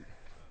attitude.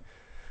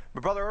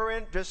 But Brother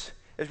Irwin, just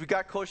as we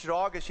got closer to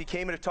August, he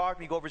came in to talk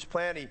to me, go over his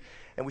plan,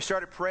 and we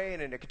started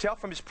praying. And I could tell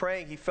from his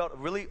praying, he felt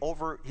really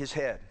over his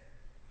head,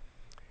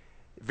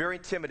 very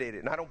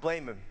intimidated. And I don't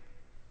blame him.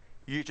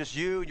 You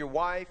and your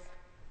wife.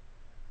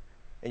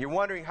 And you're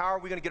wondering, how are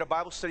we going to get a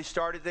Bible study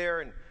started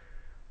there? And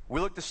we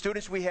looked at the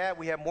students we had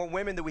more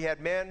women than we had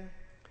men.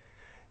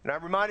 And I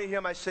reminded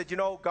him, I said, you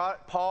know,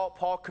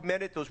 Paul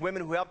commended those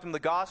women who helped him in the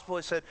gospel.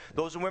 He said,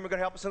 those women are going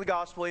to help us in the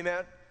gospel,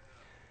 amen?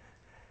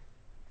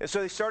 And so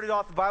they started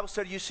off the Bible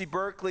study at UC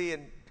Berkeley,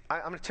 and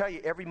I'm going to tell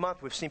you, every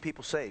month we've seen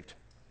people saved.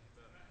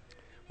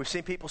 We've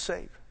seen people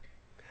saved.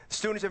 The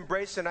students have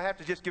embraced it, and I have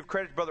to just give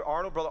credit to Brother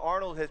Arnold. Brother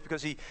Arnold has,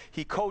 because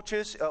he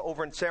coaches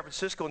over in San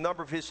Francisco. A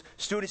number of his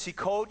students he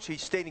coached. He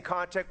stayed in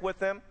contact with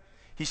them.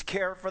 He's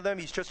caring for them.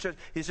 He's just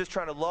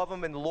trying to love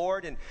them in the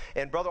Lord.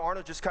 And Brother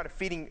Arnold just kind of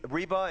feeding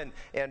Reba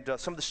and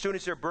some of the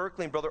students there at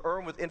Berkeley, and Brother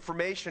Erwin with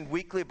information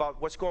weekly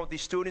about what's going on with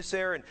these students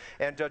there.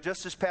 And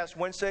just this past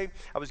Wednesday,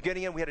 I was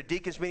getting in. We had a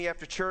deacons meeting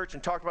after church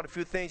and talked about a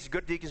few things.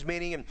 Good deacons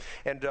meeting.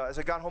 And as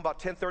I got home about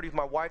 10:30 with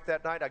my wife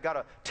that night, I got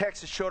a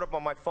text that showed up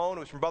on my phone.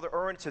 It was from Brother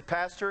Erwin. It said,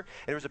 Pastor. And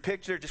there was a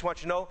picture. Just want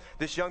you to know,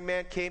 this young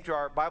man came to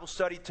our Bible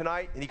study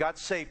tonight, and he got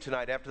saved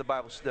tonight after the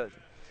Bible study.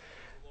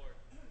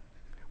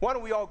 Why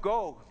don't we all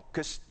go?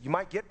 Because you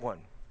might get one.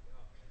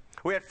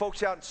 We had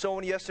folks out in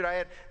Sony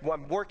yesterday. We're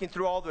working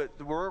through all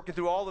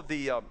of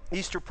the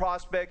Easter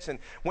prospects, and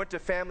went to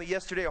family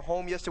yesterday, a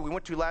home yesterday. We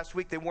went to last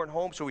week. They weren't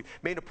home, so we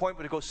made an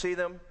appointment to go see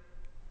them.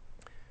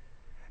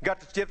 Got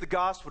to give the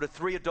gospel to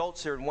 3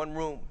 adults there in one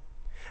room.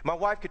 My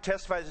wife could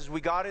testify as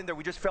we got in there,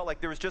 we just felt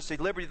like there was just a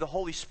liberty of the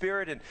Holy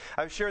Spirit. And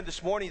I was sharing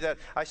this morning that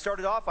I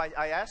started off,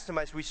 I asked him,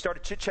 as we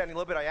started chit-chatting a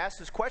little bit, I asked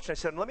this question. I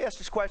said, let me ask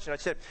this question. I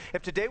said,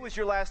 if today was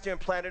your last day on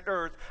planet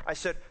Earth, I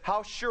said,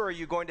 how sure are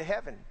you going to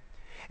heaven?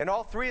 And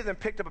all 3 of them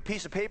picked up a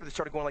piece of paper that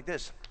started going like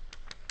this,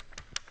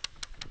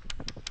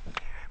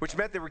 which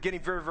meant they were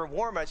getting very, very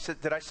warm. I said,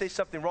 did I say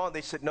something wrong?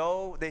 They said,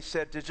 no. They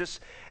said, to just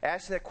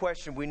asking that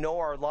question, we know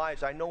our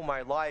lives. I know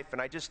my life,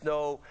 and I just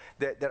know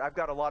that I've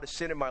got a lot of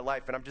sin in my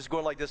life, and I'm just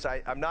going like this.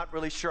 I'm not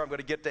really sure I'm going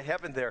to get to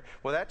heaven there.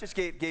 Well, that just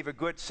gave a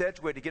good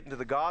segue to get into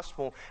the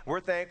gospel. We're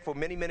thankful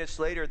many minutes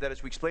later that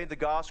as we explained the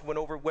gospel, went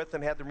over with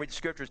them, had them read the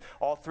scriptures,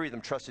 all 3 of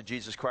them trusted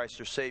Jesus Christ,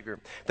 their Savior.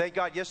 Thank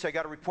God, yesterday I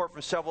got a report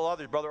from several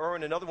others. Brother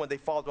Erwin, another one, they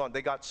followed on.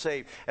 They got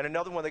saved. And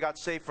another one, they got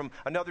saved from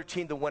another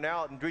team that went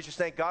out, and we just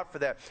thank God for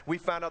that. We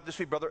found out this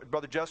week,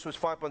 Brother Justin was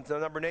following up on a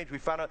number of names. We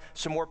found out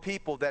some more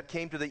people that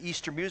came to the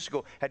Easter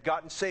musical had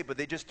gotten saved, but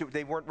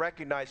they weren't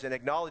recognized and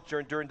acknowledged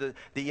during the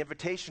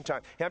invitation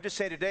time. And I'm just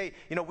saying today,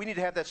 you know, we need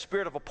to have that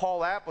spirit of a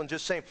Paul Applin,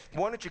 just saying,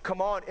 why don't you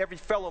come on? Every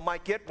fellow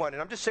might get one.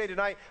 And I'm just saying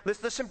tonight,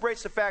 let's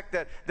embrace the fact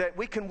that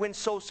we can win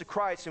souls to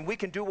Christ, and we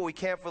can do what we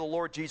can for the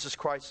Lord Jesus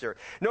Christ there.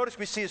 Notice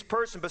we see his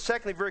person, but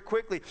secondly, very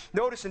quickly,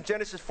 notice in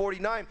Genesis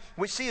 49,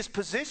 we see his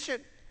position.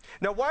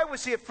 Now, why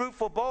was he a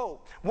fruitful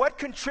bow? What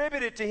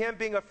contributed to him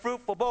being a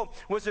fruitful bow?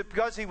 Was it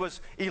because he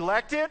was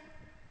elected?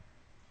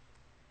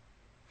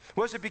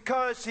 Was it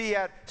because he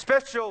had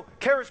special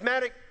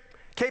charismatic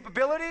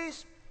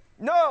capabilities?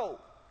 No.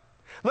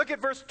 Look at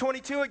verse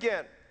 22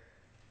 again.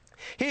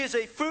 He is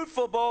a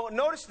fruitful bow.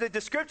 Notice the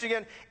description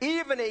again.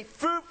 Even a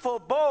fruitful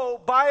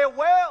bow by a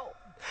well.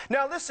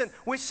 Now listen,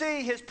 we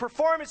see his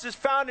performance is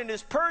found in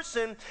his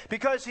person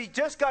because he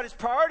just got his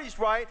priorities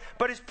right,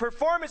 but his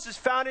performance is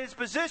found in his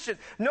position.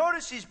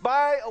 Notice he's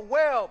by a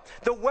well.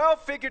 The well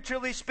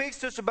figuratively speaks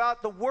to us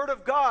about the Word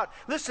of God.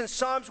 Listen,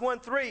 Psalms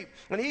 1:3,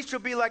 and he shall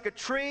be like a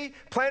tree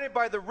planted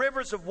by the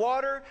rivers of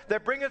water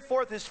that bringeth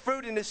forth his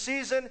fruit in his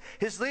season.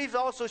 His leaves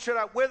also shall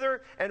not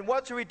wither, and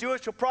whatsoever he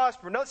doeth shall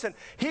prosper. Now listen,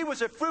 he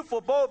was a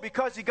fruitful bow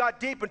because he got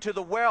deep into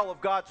the well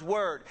of God's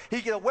Word.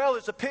 The well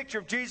is a picture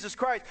of Jesus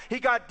Christ. He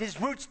got his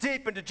roots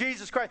deep into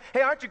Jesus Christ.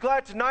 Hey, aren't you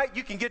glad tonight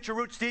you can get your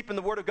roots deep in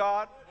the Word of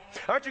God?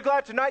 Aren't you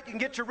glad tonight you can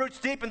get your roots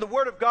deep in the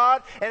Word of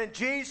God and in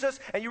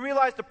Jesus, and you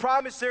realize the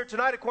promise there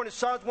tonight according to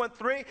Psalms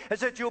 1:3 is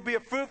that you'll be a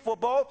fruitful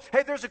bow?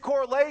 Hey, there's a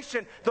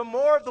correlation. The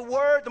more of the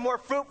Word, the more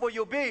fruitful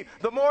you'll be.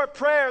 The more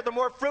prayer, the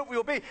more fruitful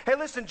you'll be. Hey,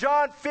 listen,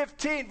 John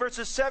 15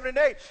 verses 7 and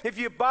 8. If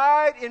you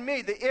abide in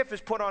me, the if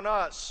is put on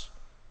us.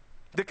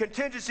 The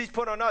contingency is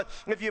put on us.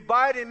 If you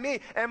abide in me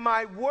and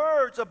my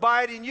words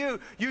abide in you,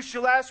 you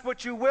shall ask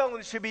what you will and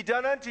it shall be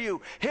done unto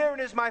you. Herein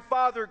is my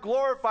Father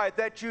glorified,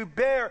 that you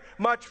bear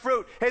much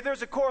fruit. Hey,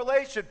 there's a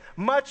correlation.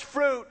 Much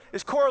fruit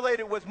is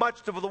correlated with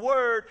much of the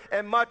word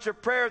and much of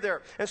prayer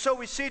there. And so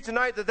we see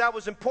tonight that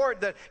was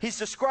important, that he's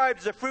described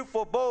as a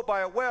fruitful bow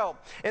by a well.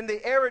 In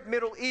the arid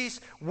Middle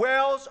East,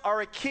 wells are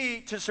a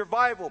key to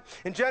survival.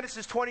 In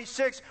Genesis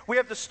 26, we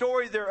have the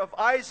story there of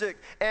Isaac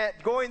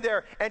going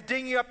there and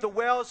digging up the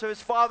wells of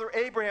his father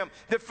Abraham.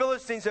 The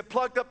Philistines had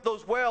plugged up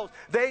those wells.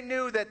 They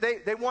knew that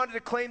they wanted to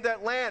claim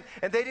that land,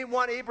 and they didn't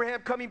want Abraham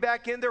coming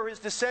back in there, his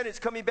descendants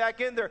coming back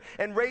in there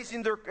and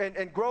raising their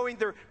and growing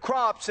their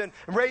crops and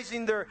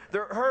raising their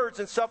herds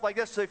and stuff like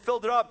this. So they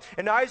filled it up,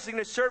 and Isaac and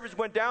his servants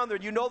went down there.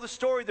 You know the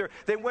story there.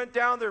 They went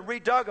down there and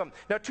redug them.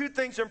 Now, 2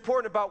 things are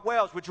important about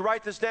wells. Would you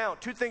write this down?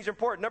 2 things are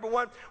important. Number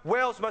 1,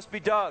 wells must be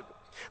dug.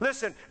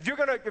 Listen, if you're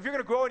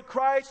gonna grow in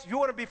Christ, if you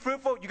want to be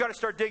fruitful, you got to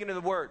start digging in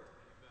the Word.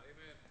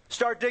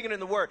 Start digging in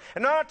the Word.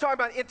 And I'm not talking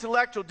about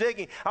intellectual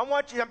digging. I'm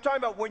talking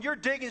about when you're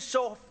digging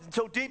so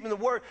deep in the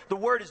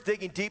Word is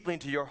digging deeply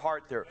into your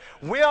heart there.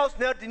 Wells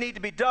need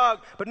to be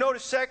dug, but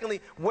notice secondly,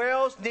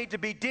 wells need to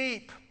be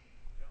deep.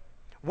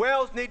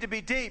 Wells need to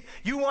be deep.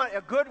 You want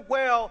a good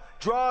well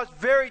draws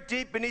very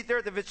deep beneath the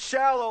earth. If it's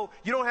shallow,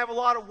 you don't have a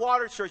lot of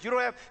water source. You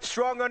don't have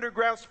strong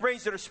underground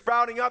springs that are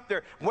sprouting up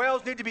there.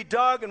 Wells need to be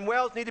dug and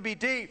wells need to be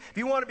deep. If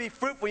you want to be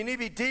fruitful, you need to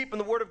be deep in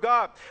the Word of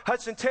God.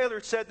 Hudson Taylor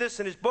said this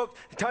in his book,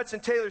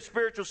 Hudson Taylor's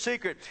Spiritual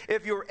Secret.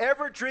 If you're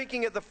ever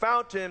drinking at the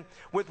fountain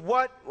with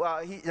what,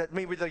 let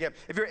me read that again.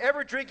 If you're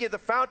ever drinking at the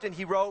fountain,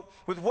 he wrote,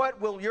 with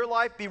what will your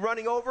life be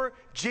running over?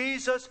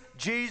 Jesus,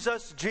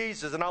 Jesus,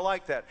 Jesus. And I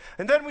like that.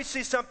 And then we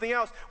see something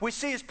else. We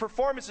see his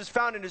performance is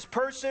found in his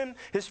person.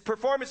 His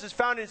performance is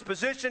found in his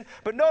position.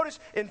 But notice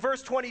in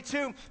verse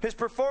 22, his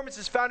performance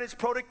is found in his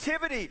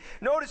productivity.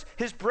 Notice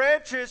his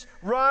branches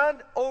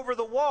run over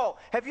the wall.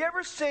 Have you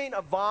ever seen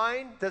a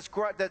vine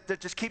that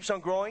just keeps on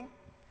growing?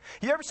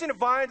 You ever seen a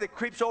vine that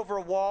creeps over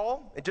a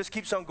wall and just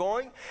keeps on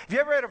going? Have you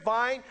ever had a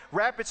vine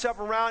wrap itself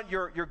around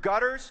your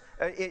gutters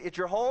at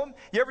your home?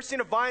 You ever seen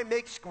a vine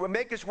make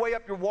its way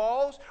up your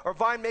walls, or a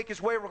vine make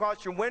its way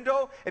across your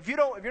window? If you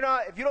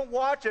don't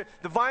watch it,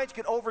 the vines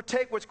can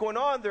overtake what's going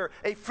on there.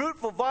 A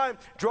fruitful vine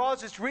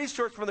draws its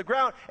resource from the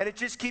ground, and it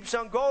just keeps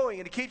on going,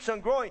 and it keeps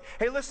on growing.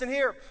 Hey, listen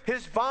here.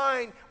 His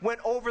vine went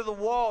over the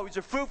wall. He's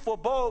a fruitful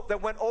boat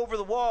that went over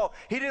the wall.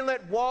 He didn't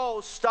let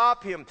walls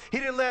stop him. He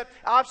didn't let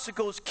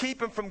obstacles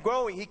keep him from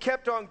growing. He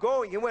kept on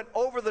going. He went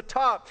over the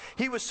top.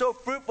 He was so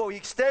fruitful. He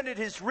extended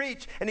his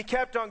reach, and he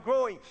kept on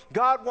growing.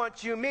 God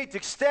wants you and me to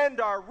extend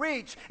our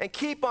reach and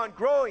keep on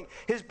growing.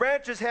 His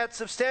branches had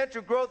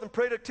substantial growth and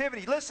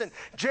productivity. Listen,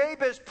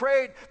 Jabez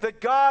prayed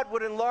that God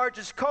would enlarge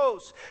his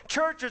coast.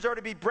 Churches are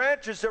to be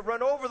branches that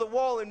run over the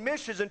wall in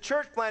missions and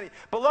church planting.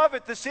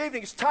 Beloved, this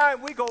evening, it's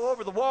time we go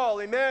over the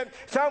wall. Amen.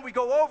 It's time we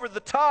go over the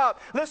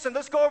top. Listen,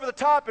 let's go over the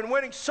top in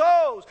winning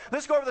souls.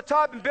 Let's go over the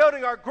top in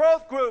building our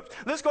growth groups.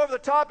 Let's go over the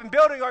top in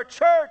building our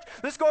church.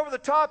 Let's go over the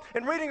top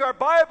in reading our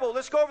Bible.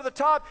 Let's go over the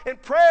top in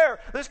prayer.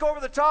 Let's go over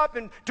the top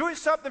in doing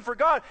something for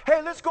God.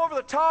 Hey, let's go over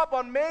the top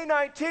on May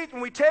 19th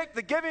when we take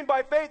the Giving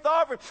by Faith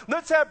offering.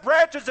 Let's have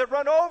branches that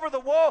run over the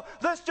wall.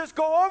 Let's just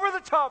go over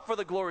the top for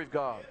the glory of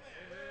God.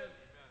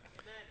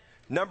 Amen.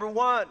 Number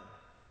one,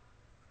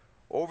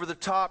 over the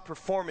top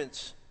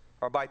performance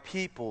are by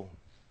people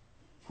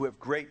who have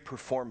great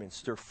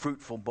performance. They're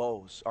fruitful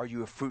bows. Are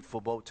you a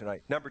fruitful bow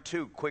tonight? Number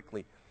two,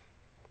 quickly.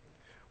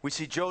 We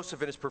see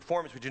Joseph in his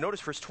performance. Would you notice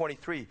verse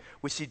 23?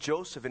 We see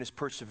Joseph in his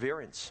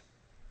perseverance.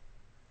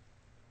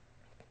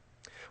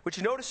 Would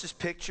you notice this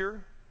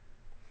picture?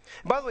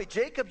 And by the way,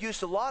 Jacob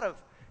used a lot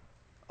of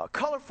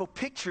colorful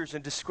pictures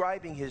in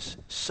describing his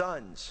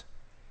sons.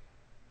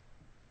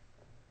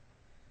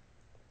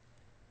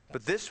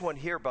 But this one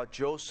here about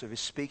Joseph, it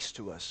speaks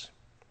to us.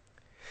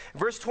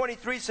 Verse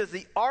 23 says,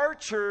 the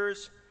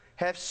archers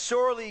have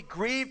sorely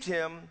grieved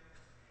him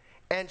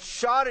and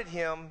shot at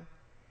him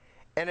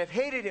and have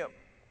hated him.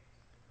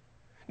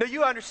 Now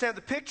you understand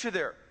the picture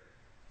there.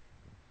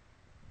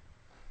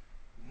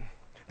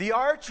 The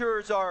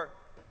archers are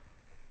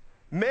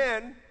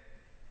men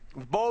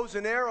with bows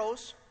and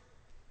arrows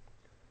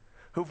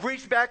who've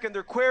reached back in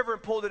their quiver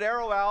and pulled an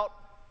arrow out.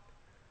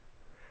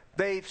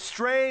 They've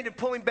strained in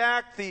pulling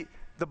back the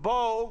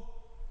bow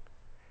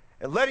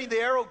and letting the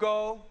arrow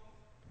go.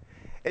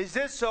 As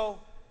this so,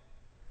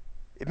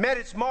 it met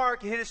its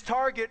mark, it hit its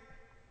target,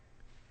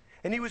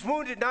 and he was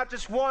wounded not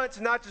just once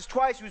and not just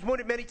twice, he was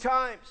wounded many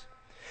times.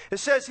 It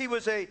says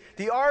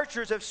the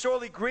archers have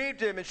sorely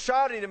grieved him and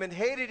shot at him and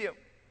hated him.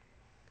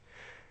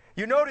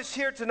 You notice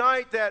here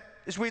tonight that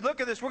as we look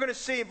at this, we're going to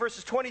see in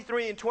verses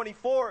 23 and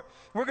 24,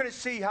 we're going to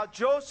see how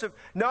Joseph,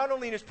 not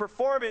only in his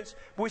performance,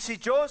 but we see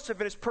Joseph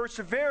in his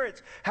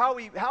perseverance, how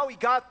he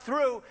got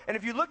through. And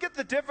if you look at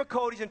the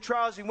difficulties and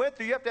trials he went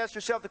through, you have to ask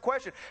yourself the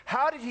question,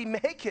 how did he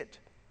make it?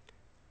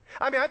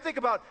 I mean, I think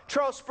about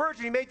Charles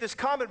Spurgeon. He made this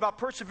comment about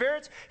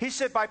perseverance. He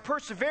said, by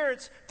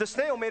perseverance, the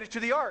snail made it to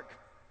the ark.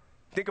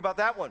 Think about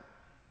that one.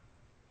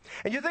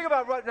 And you think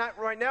about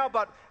right now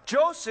about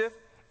Joseph.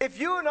 If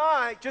you and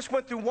I just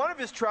went through one of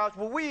his trials,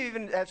 would we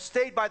even have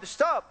stayed by the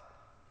stub?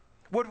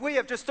 Would we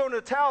have just thrown in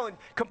the towel and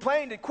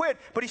complained and quit?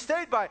 But he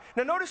stayed by it.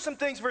 Now notice some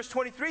things verse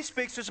 23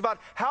 speaks to us about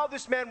how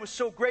this man was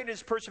so great in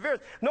his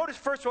perseverance. Notice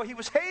first of all, he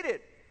was hated.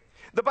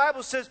 The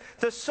Bible says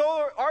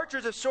the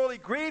archers have sorely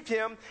grieved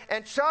him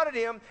and shot at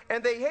him,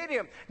 and they hate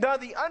him. Now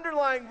the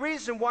underlying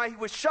reason why he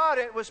was shot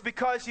at was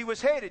because he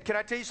was hated. Can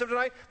I tell you something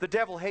tonight? The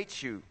devil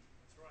hates you.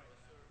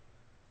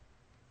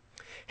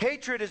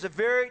 Hatred is a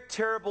very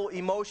terrible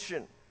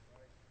emotion.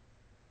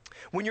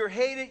 When you're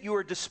hated, you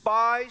are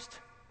despised,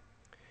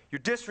 you're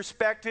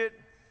disrespected,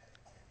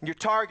 and you're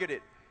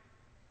targeted.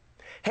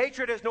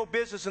 Hatred has no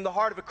business in the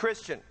heart of a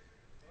Christian.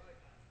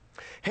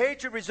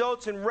 Hatred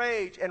results in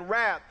rage and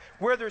wrath.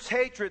 Where there's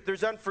hatred,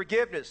 there's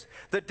unforgiveness.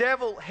 The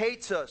devil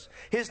hates us.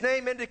 His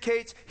name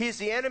indicates he's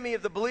the enemy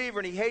of the believer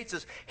and he hates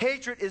us.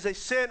 Hatred is a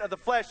sin of the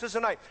flesh.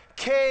 Listen tonight.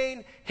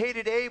 Cain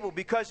hated Abel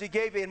because he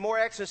gave a more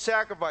excellent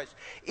sacrifice.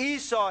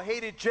 Esau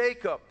hated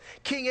Jacob.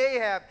 King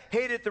Ahab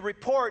hated the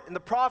report and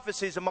the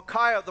prophecies of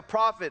Micaiah the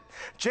prophet.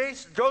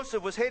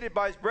 Joseph was hated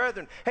by his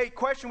brethren. Hey,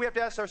 question we have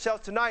to ask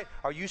ourselves tonight.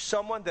 Are you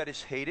someone that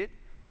is hated?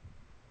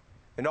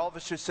 And all of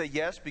us should say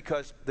yes,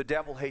 because the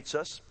devil hates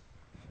us.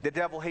 The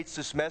devil hates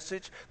this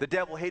message. The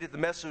devil hated the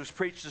message that was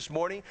preached this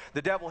morning.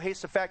 The devil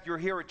hates the fact you're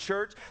here at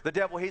church. The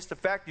devil hates the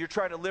fact that you're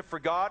trying to live for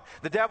God.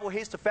 The devil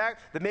hates the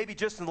fact that maybe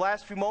just in the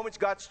last few moments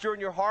God's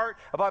stirring your heart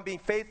about being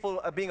faithful,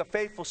 being a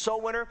faithful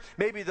soul winner.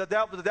 Maybe the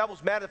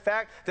devil's mad at the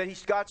fact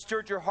that God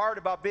stirred your heart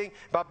about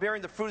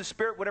bearing the fruit of the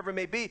Spirit, whatever it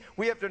may be.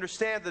 We have to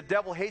understand the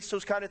devil hates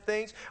those kind of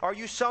things. Are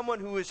you someone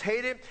who is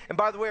hated? And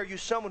by the way, are you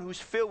someone who's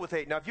filled with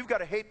hate? Now, if you've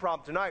got a hate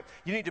problem tonight,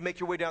 you need to make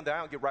your way down the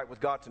aisle and get right with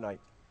God tonight.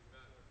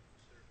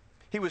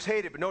 He was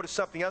hated, but notice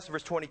something else in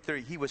verse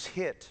 23. He was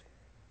hit.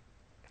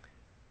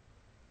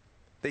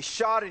 They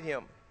shot at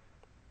him.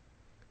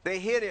 They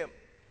hit him.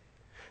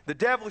 The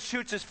devil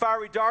shoots his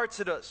fiery darts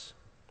at us.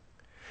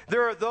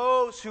 There are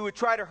those who would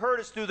try to hurt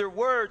us through their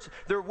words.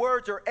 Their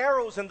words are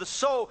arrows in the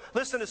soul.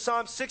 Listen to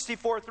Psalm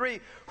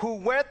 64:3. Who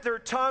whet their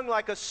tongue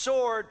like a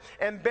sword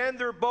and bend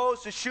their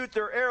bows to shoot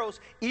their arrows,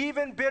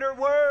 even bitter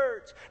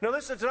words. Now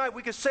listen tonight,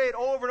 we can say it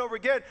over and over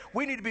again.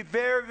 We need to be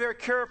very, very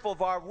careful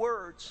of our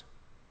words.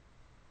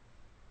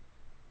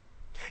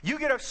 You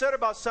get upset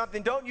about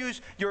something, don't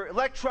use your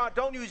electron,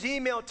 don't use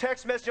email,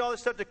 text message, all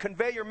this stuff to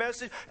convey your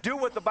message. Do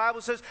what the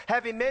Bible says.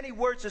 Having many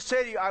words to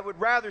say to you, I would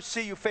rather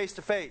see you face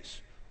to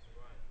face.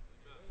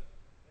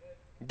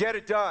 Get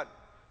it done.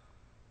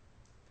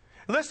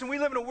 Listen, we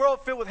live in a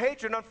world filled with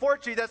hatred, and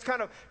unfortunately that's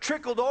kind of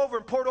trickled over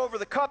and poured over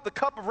the cup. The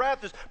cup of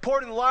wrath is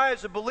poured in the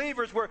lives of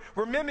believers.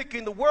 We're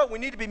mimicking the world. We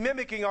need to be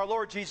mimicking our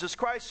Lord Jesus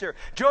Christ here.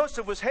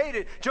 Joseph was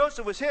hated.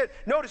 Joseph was hit.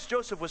 Notice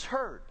Joseph was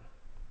hurt.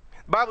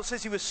 The Bible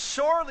says he was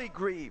sorely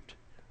grieved.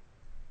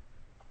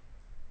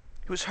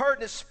 He was hurt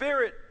in his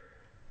spirit.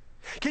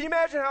 Can you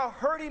imagine how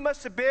hurt he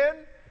must have been?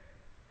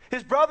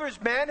 His brothers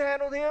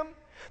manhandled him.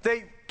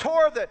 They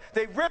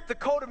ripped the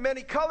coat of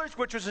many colors,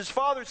 which was his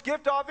father's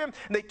gift of him,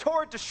 and they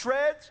tore it to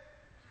shreds.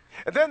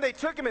 And then they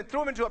took him and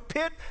threw him into a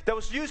pit that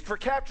was used for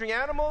capturing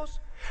animals.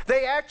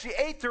 They actually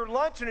ate their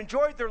lunch and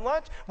enjoyed their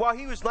lunch while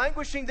he was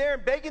languishing there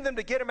and begging them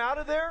to get him out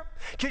of there.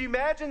 Can you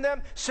imagine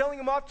them selling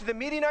him off to the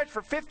Midianites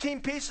for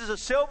 15 pieces of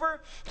silver?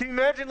 Can you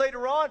imagine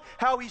later on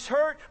how he's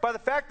hurt by the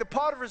fact that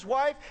Potiphar's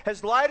wife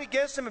has lied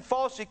against him and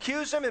falsely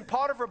accused him, and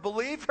Potiphar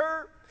believed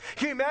her?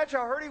 Can you imagine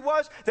how hurt he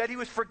was that he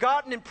was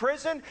forgotten in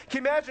prison?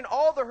 Can you imagine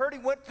all the hurt he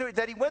went through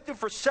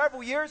for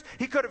several years?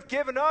 He could have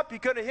given up. He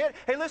could have hit.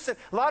 Hey, listen,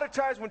 a lot of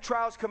times when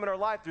trials come in our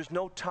life, there's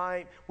no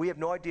time. We have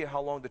no idea how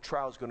long the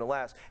trial is going to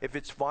last. If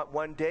it's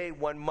 1 day,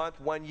 1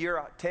 month, 1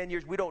 year, 10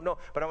 years, we don't know.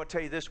 But I want to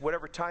tell you this,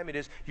 whatever time it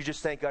is, you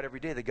just thank God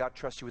every day that God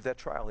trusts you with that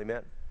trial.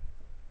 Amen.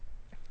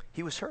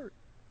 He was hurt.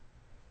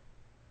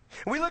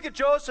 We look at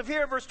Joseph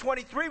here in verse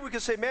 23, we can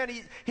say, man,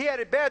 he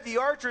had it bad. The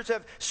archers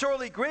have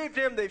sorely grieved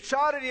him. They've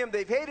shot at him.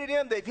 They've hated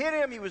him. They've hit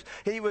him. He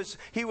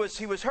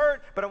was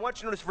hurt. But I want you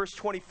to notice verse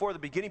 24, the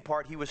beginning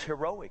part, he was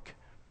heroic.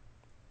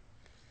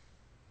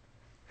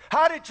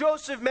 How did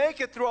Joseph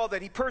make it through all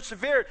that? He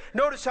persevered.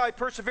 Notice how he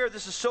persevered.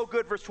 This is so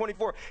good, verse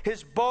 24.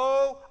 His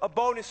bow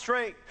abode in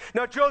strength.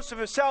 Now, Joseph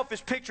himself is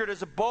pictured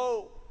as a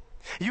bow.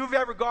 You've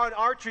ever gone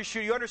archery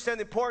shooting, you understand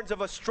the importance of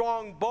a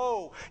strong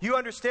bow. You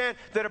understand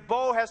that a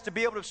bow has to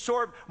be able to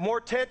absorb more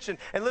tension.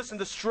 And listen,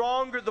 the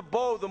stronger the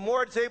bow, the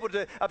more it's able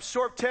to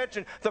absorb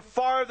tension, the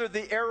farther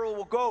the arrow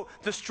will go,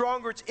 the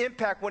stronger its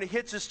impact when it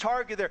hits its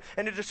target there.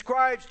 And it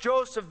describes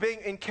Joseph being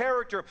in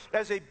character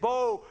as a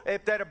bow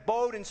that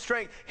abode in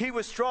strength. He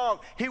was strong.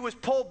 He was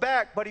pulled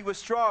back, but he was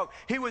strong.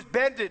 He was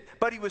bended,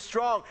 but he was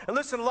strong. And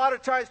listen, a lot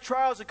of times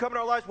trials that come in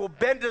our lives will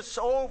bend us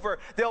over.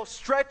 They'll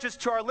stretch us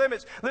to our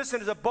limits.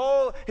 Listen, as a bow,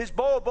 his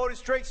bow abode in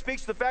strength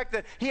speaks to the fact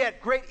that he had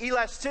great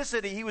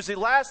elasticity. He was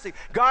elastic.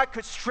 God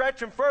could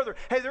stretch him further.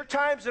 Hey, there are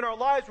times in our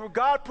lives where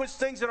God puts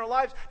things in our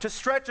lives to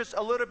stretch us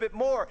a little bit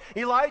more.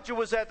 Elijah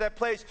was at that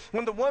place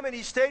when the woman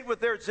he stayed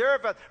with there at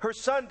Zarephath, her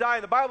son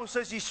died. The Bible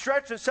says he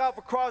stretched himself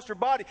across her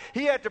body.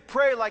 He had to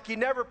pray like he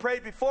never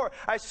prayed before.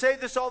 I say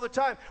this all the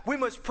time. We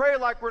must pray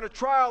like we're in a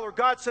trial, or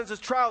God sends us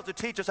trials to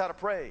teach us how to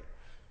pray.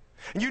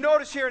 And you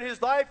notice here in his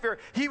life here,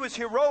 he was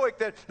heroic,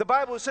 that the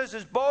Bible says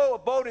his bow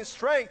abode in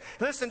strength.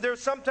 Listen,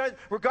 there's sometimes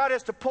where God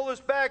has to pull us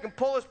back and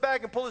pull us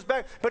back and pull us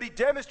back, but he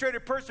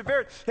demonstrated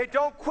perseverance. Hey,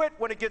 don't quit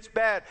when it gets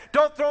bad.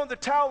 Don't throw in the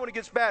towel when it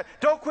gets bad.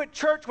 Don't quit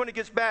church when it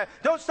gets bad.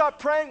 Don't stop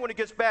praying when it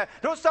gets bad.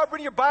 Don't stop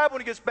reading your Bible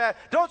when it gets bad.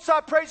 Don't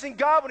stop praising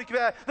God when it gets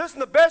bad. Listen,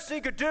 the best thing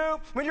you could do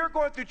when you're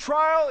going through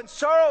trial and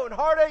sorrow and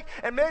heartache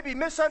and maybe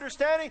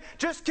misunderstanding,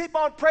 just keep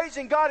on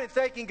praising God and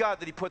thanking God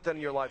that he put that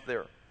in your life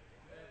there.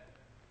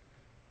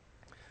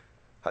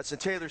 Hudson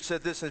Taylor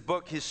said this in his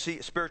book, his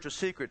Spiritual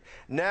Secret.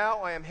 Now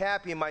I am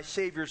happy in my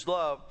Savior's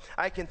love.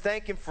 I can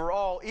thank him for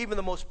all, even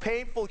the most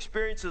painful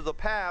experiences of the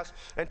past,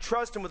 and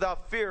trust him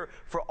without fear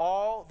for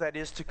all that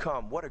is to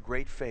come. What a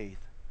great faith.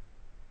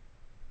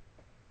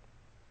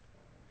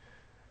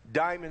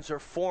 Diamonds are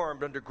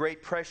formed under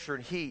great pressure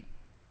and heat.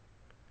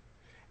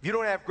 If you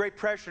don't have great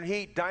pressure and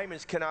heat,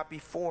 diamonds cannot be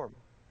formed.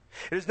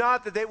 It is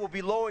not that they will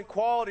be low in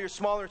quality or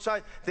smaller in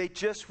size. They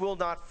just will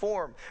not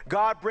form.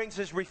 God brings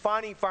His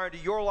refining fire into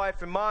your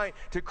life and mine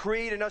to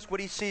create in us what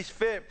He sees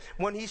fit.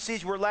 When He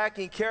sees we're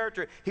lacking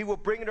character, He will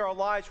bring into our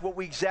lives what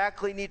we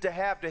exactly need to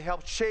have to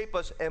help shape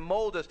us and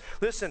mold us.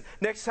 Listen,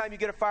 next time you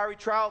get a fiery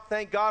trial,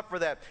 thank God for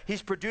that.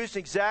 He's producing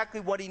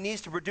exactly what He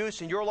needs to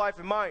produce in your life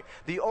and mine.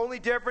 The only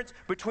difference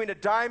between a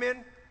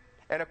diamond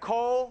and a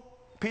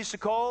piece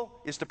of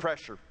coal, is the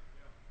pressure.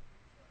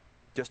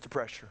 Just the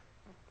pressure.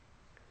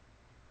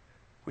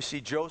 We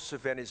see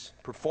Joseph and his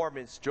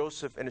performance,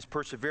 Joseph and his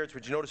perseverance.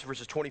 Would you notice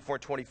verses 24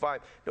 and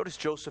 25? Notice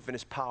Joseph and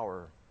his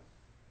power.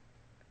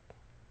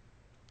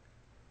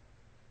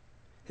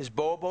 His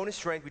bow bone, his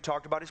strength. We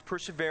talked about his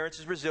perseverance,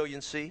 his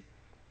resiliency.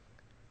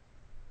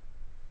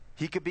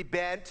 He could be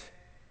bent.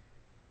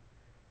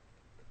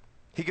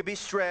 He could be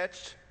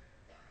stretched.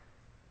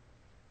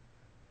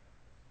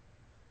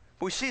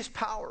 But we see his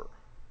power.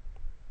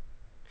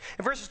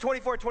 In verses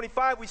 24 and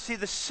 25, we see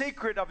the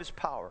secret of his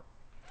power.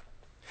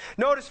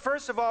 Notice,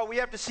 first of all, we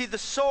have to see the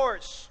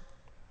source.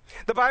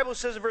 The Bible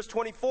says in verse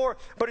 24,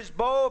 but his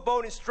bow of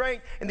bone and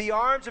strength, and the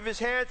arms of his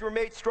hands were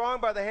made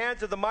strong by the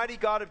hands of the mighty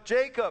God of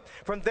Jacob.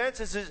 From thence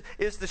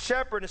is the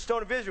shepherd and the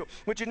stone of Israel.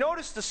 Would you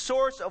notice the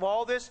source of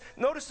all this?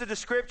 Notice the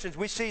descriptions.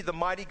 We see the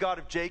mighty God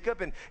of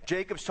Jacob, and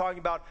Jacob's talking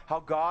about how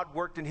God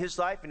worked in his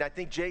life. And I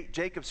think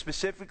Jacob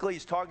specifically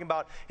is talking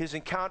about his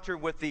encounter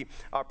with the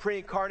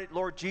pre-incarnate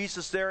Lord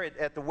Jesus there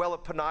at the well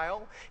of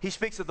Peniel. He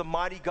speaks of the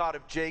mighty God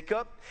of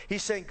Jacob.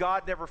 He's saying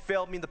God never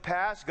failed me in the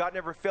past. God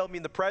never failed me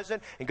in the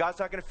present. And God's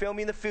not going to fail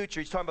me in the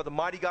future. He's talking about the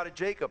mighty God of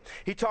Jacob.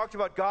 He talked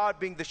about God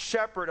being the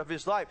shepherd of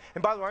his life.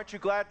 And by the way, aren't you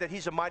glad that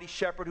he's a mighty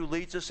shepherd who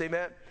leads us?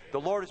 Amen. The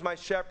Lord is my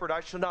shepherd,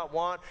 I shall not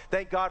want.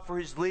 Thank God for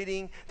his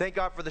leading. Thank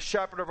God for the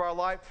shepherd of our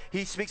life.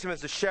 He speaks of him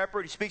as the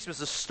shepherd. He speaks of him as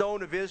the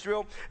stone of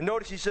Israel. And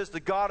notice he says, the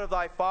God of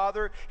thy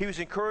father. He was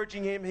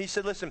encouraging him. He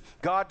said, listen,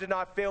 God did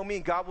not fail me,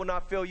 and God will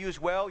not fail you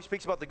as well. He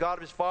speaks about the God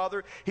of his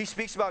father. He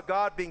speaks about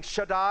God being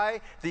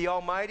Shaddai, the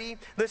Almighty.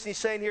 Listen, he's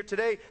saying here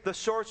today, the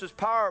source of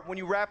power, when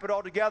you wrap it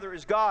all together,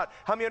 is God.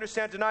 How many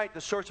understand tonight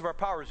the source of our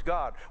power is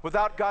God?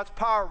 Without God's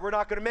power, we're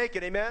not going to make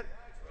it. Amen?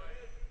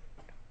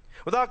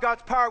 Without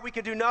God's power, we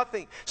can do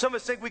nothing. Some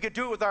of us think we could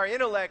do it with our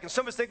intellect, and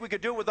some of us think we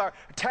could do it with our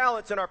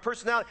talents and our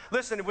personality.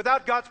 Listen,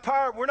 without God's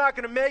power, we're not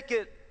going to make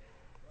it.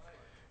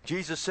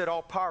 Jesus said,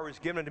 all power is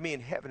given unto me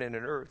in heaven and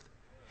in earth.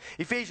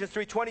 Ephesians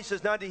 3:20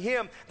 says, now to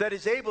him that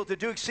is able to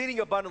do exceeding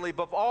abundantly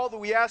above all that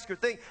we ask or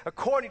think,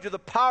 according to the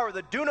power,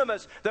 the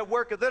dunamis that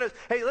worketh in us.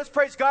 Hey, let's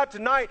praise God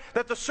tonight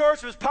that the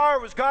source of his power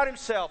was God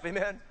himself.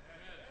 Amen?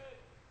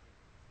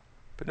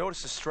 But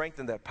notice the strength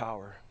in that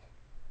power.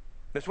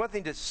 There's one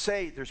thing to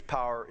say there's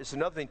power. It's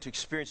another thing to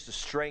experience the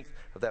strength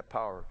of that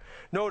power.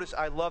 Notice,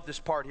 I love this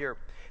part here.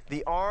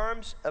 The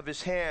arms of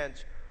his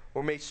hands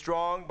were made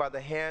strong by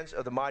the hands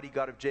of the mighty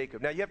God of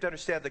Jacob. Now, you have to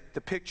understand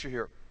the picture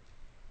here.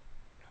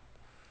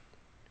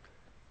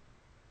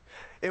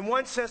 In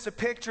one sense, the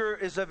picture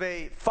is of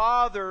a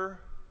father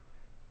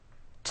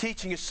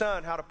teaching his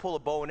son how to pull a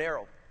bow and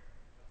arrow.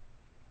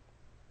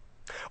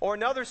 Or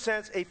in another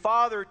sense, a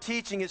father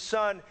teaching his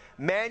son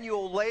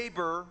manual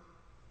labor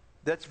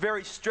that's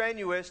very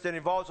strenuous, that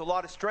involves a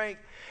lot of strength.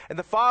 And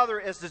the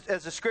father, as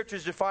the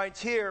scriptures defines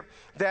here,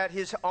 that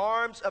his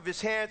arms of his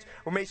hands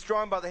were made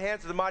strong by the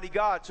hands of the mighty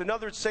God. So in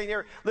other words, saying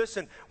here,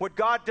 listen, what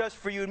God does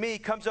for you and me,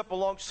 comes up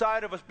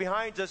alongside of us,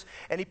 behind us,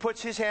 and he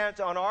puts his hands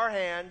on our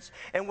hands.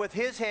 And with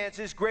his hands,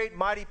 his great,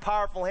 mighty,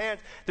 powerful hands,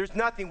 there's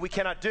nothing we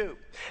cannot do.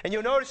 And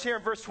you'll notice here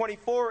in verse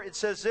 24, it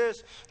says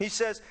this. He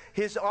says,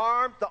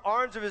 the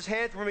arms of his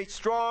hands were made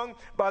strong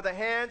by the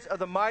hands of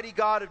the mighty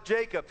God of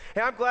Jacob.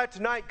 And I'm glad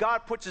tonight God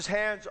puts his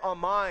hands on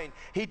mine.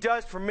 He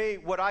does for me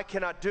what I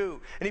cannot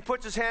do. And he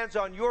puts his hands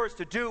on yours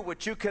to do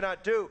what you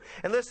cannot do.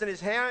 And listen,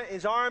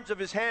 his arms of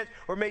his hands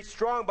were made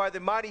strong by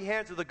the mighty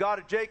hands of the God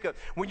of Jacob.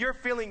 When you're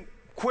feeling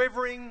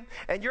quivering,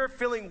 and you're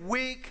feeling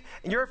weak,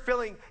 and you're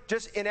feeling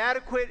just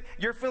inadequate,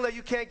 you're feeling that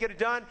you can't get it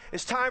done,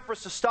 it's time for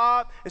us to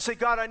stop and say,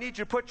 God, I need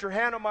you to put your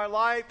hand on my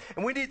life,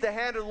 and we need the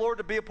hand of the Lord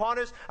to be upon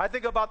us. I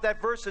think about that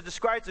verse that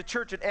describes the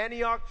church at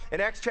Antioch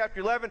in Acts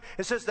chapter 11.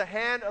 It says the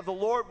hand of the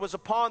Lord was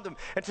upon them.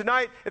 And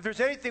tonight, if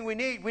there's anything we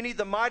need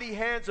the mighty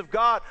hands of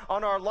God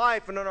on our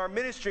life and on our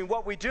ministry and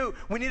what we do.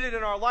 We need it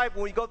in our life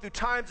when we go through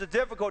times of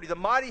difficulty, the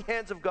mighty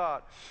hands of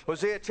God.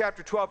 Hosea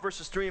chapter 12,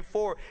 verses 3 and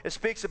 4, it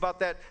speaks about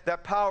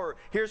that power.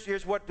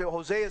 Here's what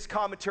Hosea's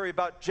commentary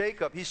about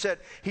Jacob. He said,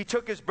 he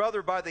took his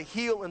brother by the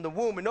heel in the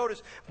womb. And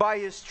notice, by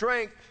his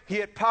strength, he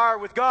had power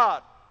with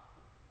God.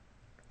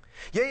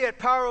 Yea, he had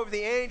power over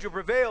the angel,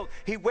 prevailed.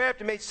 He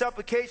wept and made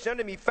supplication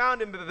unto him. He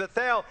found him in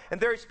Bethel,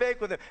 and there he spake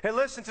with him. And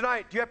listen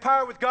tonight, do you have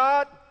power with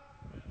God?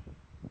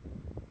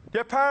 Do you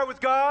have power with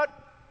God?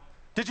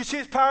 Did you see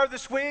his power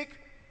this week?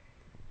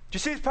 Did you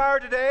see his power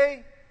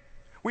today?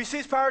 Will you see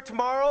his power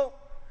tomorrow?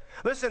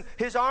 Listen,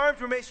 his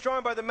arms were made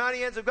strong by the mighty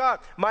hands of God.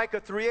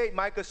 Micah 3:8,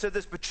 Micah said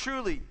this, but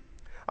truly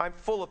I'm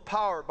full of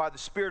power by the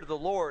Spirit of the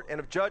Lord, and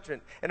of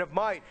judgment, and of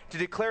might, to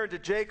declare unto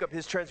Jacob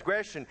his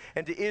transgression,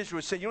 and to Israel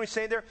his sin. You know what he's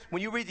saying there?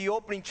 When you read the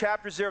opening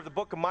chapters there of the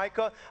book of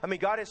Micah, I mean,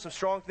 God has some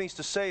strong things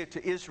to say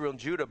to Israel and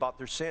Judah about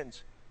their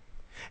sins.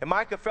 And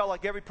Micah felt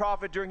like every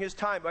prophet during his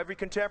time, every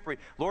contemporary.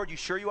 Lord, you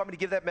sure you want me to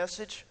give that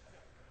message?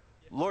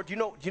 Lord, do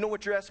you know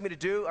what you're asking me to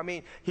do? I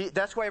mean,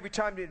 that's why every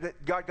time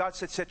God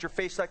said, set your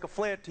face like a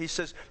flint, he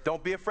says,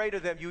 don't be afraid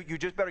of them. You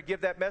just better give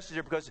that message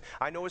because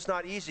I know it's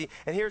not easy.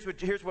 And here's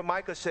what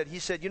Micah said. He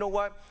said, you know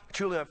what?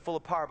 Truly, I'm full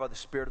of power by the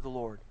Spirit of the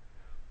Lord.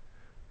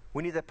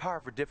 We need that power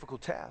for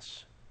difficult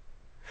tasks.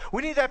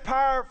 We need that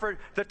power for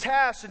the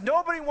tasks that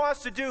nobody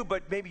wants to do,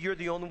 but maybe you're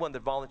the only one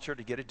that volunteered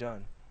to get it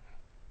done.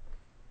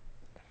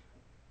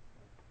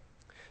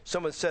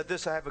 Someone said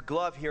this, I have a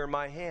glove here in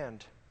my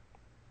hand.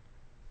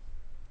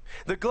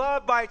 The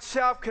glove by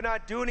itself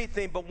cannot do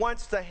anything, but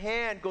once the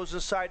hand goes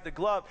inside the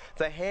glove,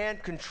 the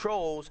hand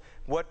controls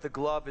what the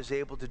glove is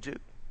able to do.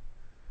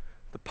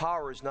 The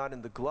power is not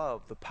in the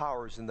glove, the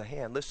power is in the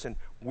hand. Listen,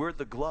 we're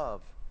the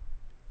glove,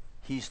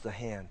 he's the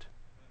hand.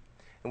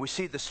 And we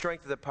see the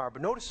strength of the power,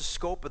 but notice the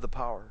scope of the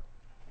power.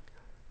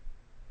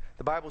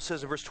 The Bible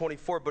says in verse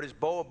 24, but his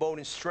bow abode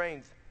in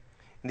strength,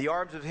 and the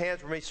arms of his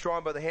hands were made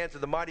strong by the hands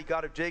of the mighty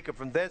God of Jacob.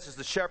 From thence is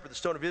the shepherd, the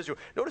stone of Israel.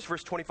 Notice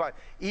verse 25.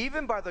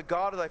 Even by the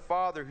God of thy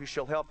father who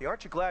shall help thee.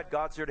 Aren't you glad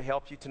God's there to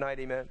help you tonight?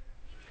 Amen.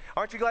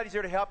 Aren't you glad he's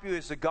there to help you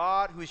as the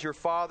God who's your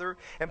father?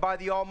 And by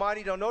the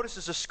Almighty. Now notice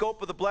the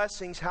scope of the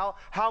blessings. How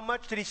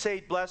much did he say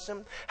he'd bless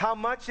him? How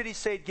much did he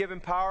say he'd give him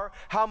power?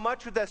 How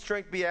much would that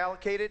strength be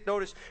allocated?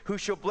 Notice, who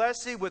shall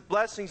bless thee with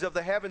blessings of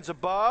the heavens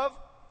above,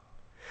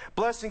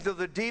 blessings of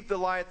the deep that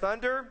lieth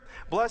under,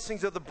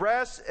 blessings of the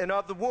breast and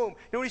of the womb. You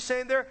know what he's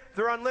saying there?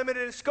 They're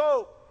unlimited in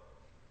scope.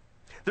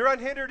 They're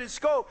unhindered in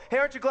scope. Hey,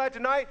 aren't you glad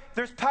tonight?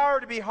 There's power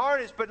to be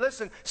harnessed, but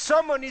listen,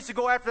 someone needs to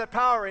go after that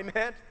power,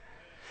 amen?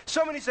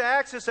 Someone needs to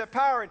access that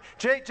power. And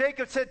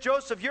Jacob said,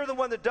 Joseph, you're the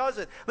one that does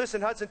it.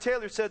 Listen, Hudson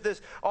Taylor said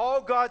this, all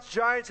God's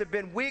giants have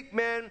been weak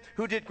men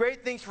who did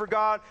great things for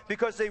God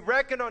because they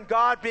reckoned on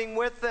God being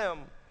with them.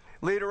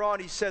 Later on,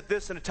 he said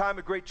this in a time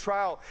of great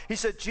trial. He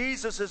said,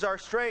 Jesus is our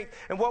strength,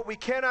 and what we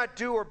cannot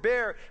do or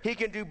bear, he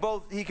can do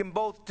both. He can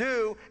both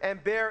do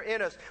and bear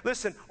in us.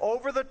 Listen,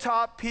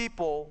 over-the-top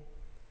people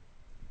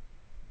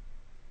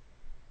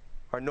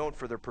are known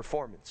for their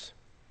performance.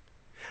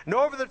 And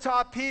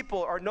over-the-top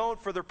people are known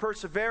for their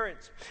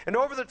perseverance. And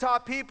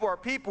over-the-top people are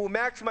people who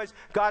maximize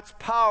God's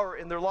power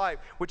in their life.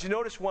 Would you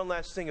notice one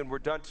last thing, and we're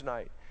done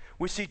tonight?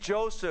 We see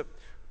Joseph,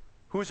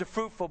 who's a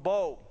fruitful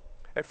bow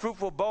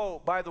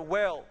by the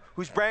well,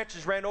 whose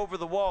branches ran over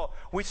the wall.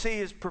 We see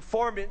his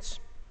performance.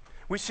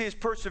 We see his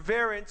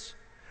perseverance.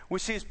 We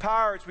see his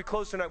power as we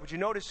close tonight. Would you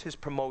notice his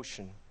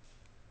promotion?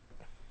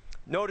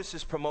 Notice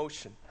his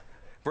promotion.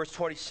 Verse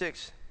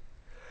 26.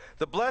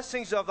 The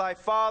blessings of thy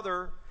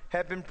father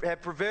have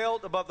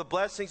prevailed above the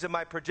blessings of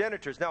my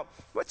progenitors. Now,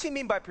 what's he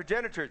mean by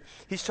progenitors?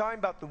 He's talking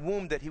about the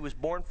womb that he was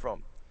born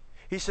from.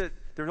 He said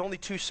there were only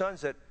two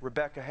sons that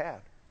Rebekah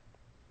had,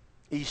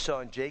 Esau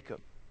and Jacob.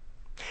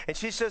 And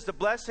she says the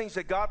blessings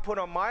that God put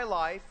on my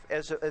life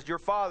as your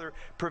father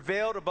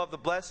prevailed above the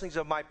blessings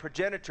of my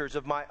progenitors,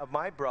 of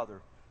my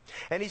brother.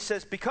 And he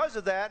says, because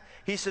of that,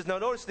 he says, now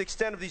notice the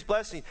extent of these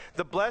blessings.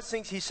 The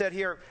blessings, he said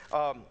here,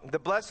 the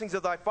blessings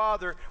of thy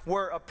father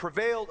were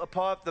prevailed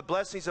upon the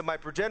blessings of my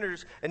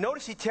progenitors. And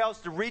notice he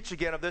tells the reach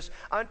again of this,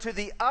 unto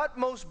the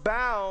utmost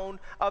bound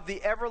of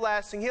the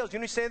everlasting hills. You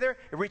know what he's saying there?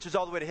 It reaches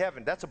all the way to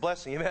heaven. That's a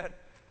blessing, amen?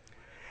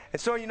 And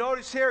so you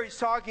notice here, he's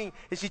talking,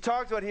 as he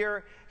talks about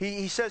here,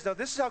 he says, now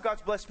this is how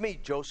God's blessed me,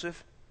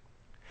 Joseph.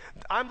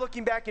 I'm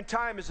looking back in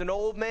time as an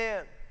old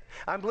man.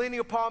 I'm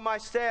leaning upon my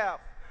staff.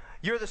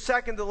 You're the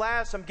second to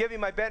last I'm giving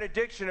my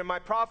benediction and my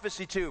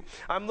prophecy to.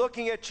 I'm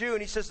looking at you,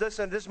 and he says,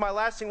 listen, this is my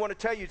last thing I want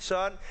to tell you,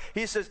 son.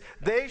 He says,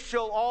 they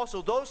shall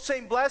also, those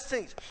same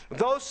blessings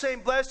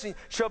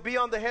shall be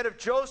on the head of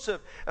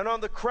Joseph and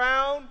on the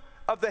crown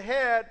of the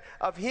head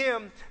of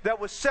him that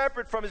was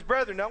separate from his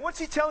brethren. Now, what's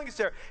he telling us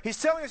there?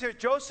 He's telling us here,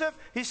 Joseph,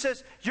 he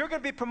says, you're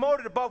going to be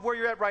promoted above where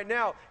you're at right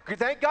now.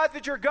 Thank God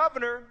that you're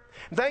governor.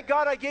 Thank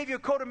God I gave you a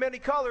coat of many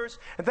colors.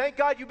 And thank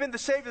God you've been the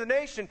savior of the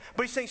nation.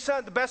 But he's saying,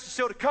 son, the best is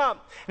still to come.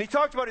 And he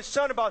talked about his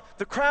son, about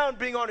the crown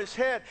being on his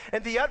head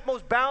and the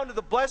utmost bound of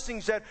the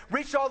blessings that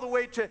reached all the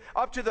way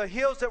up to the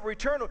hills that were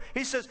eternal.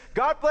 He says,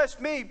 God blessed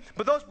me,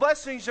 but those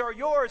blessings are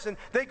yours, and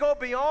they go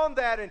beyond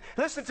that. And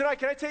listen tonight,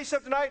 can I tell you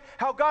something tonight?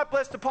 How God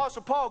blessed the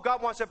Apostle Paul,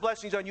 God wants that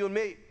blessings on you and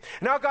me.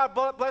 Now God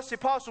blessed the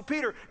Apostle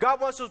Peter. God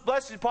wants those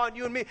blessings upon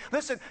you and me.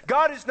 Listen,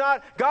 God is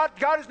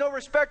no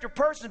respecter of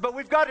persons, but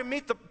we've got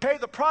to pay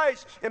the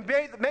price and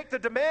make the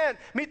demand,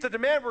 meet the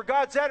demand where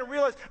God's at, and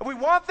realize if we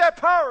want that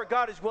power,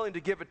 God is willing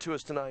to give it to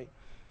us tonight.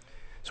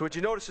 So would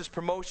you notice this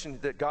promotion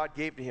that God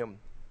gave to him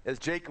as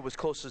Jacob was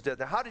close to his death?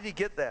 Now, how did he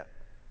get that?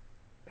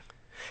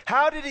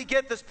 How did he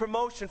get this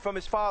promotion from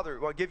his father?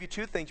 Well, I'll give you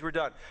two things. We're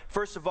done.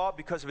 First of all,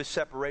 because of his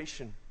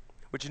separation.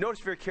 Would you notice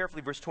very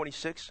carefully verse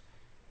 26?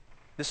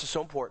 This is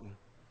so important.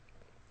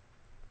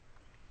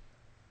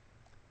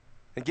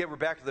 And again, we're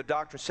back to the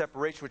doctrine of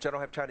separation, which I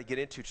don't have time to get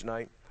into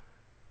tonight.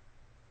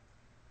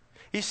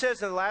 He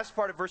says in the last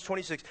part of verse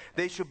 26,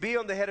 they shall be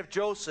on the head of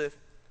Joseph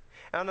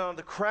and on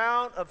the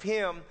crown of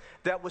him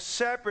that was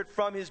separate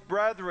from his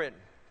brethren.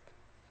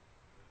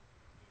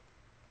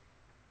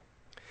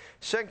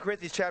 2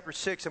 Corinthians chapter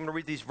 6, I'm going to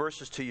read these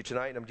verses to you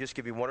tonight, and I'm just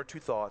give you one or two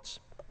thoughts.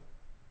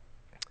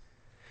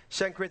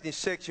 2 Corinthians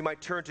 6, you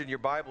might turn to in your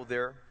Bible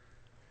there.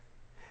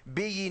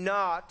 Be ye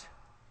not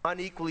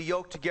unequally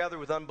yoked together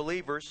with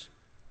unbelievers.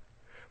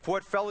 For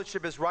what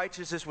fellowship is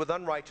righteousness with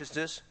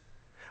unrighteousness?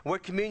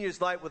 What communion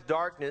is light with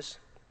darkness?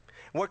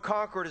 What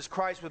concord is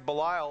Christ with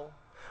Belial?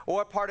 Or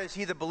what part is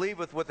he that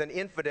believeth with an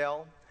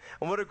infidel?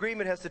 And what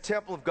agreement has the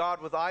temple of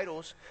God with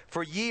idols?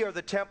 For ye are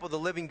the temple of the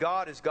living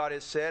God, as God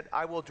has said,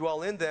 I will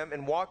dwell in them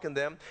and walk in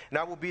them, and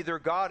I will be their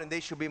God, and they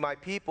shall be my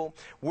people.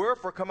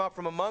 Wherefore come out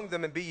from among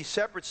them, and be ye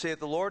separate, saith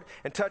the Lord,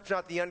 and touch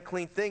not the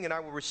unclean thing, and I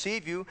will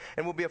receive you,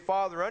 and will be a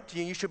father unto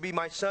you, and you shall be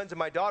my sons and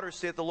my daughters,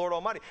 saith the Lord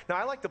Almighty. Now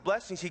I like the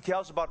blessings he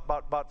tells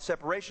about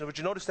separation. But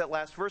you notice that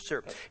last verse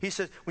here. He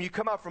says, when you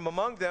come out from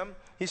among them,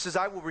 he says,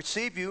 I will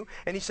receive you.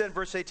 And he said in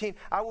verse 18,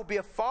 I will be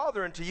a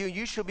father unto you, and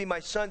you shall be my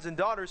sons and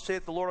daughters,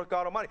 saith the Lord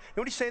God Almighty. You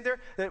know what he's saying there?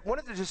 That one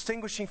of the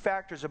distinguishing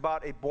factors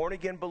about a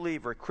born-again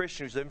believer, a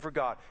Christian who's living for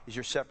God, is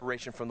your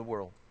separation from the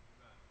world.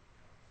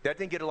 That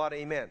didn't get a lot of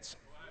amens.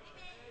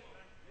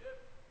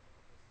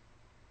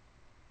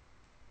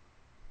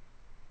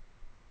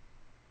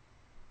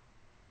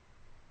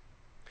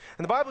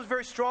 And the Bible is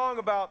very strong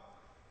about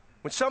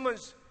when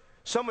someone's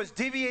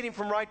deviating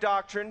from right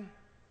doctrine,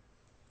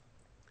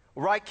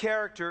 right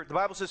character, the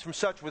Bible says, from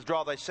such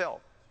withdraw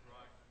thyself.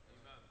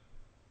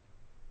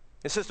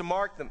 It says to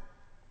mark them.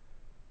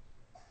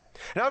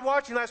 And I was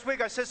watching last week,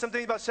 I said some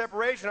things about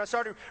separation. I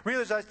started to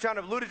realize I was trying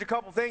to allude to a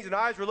couple things, and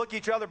eyes were looking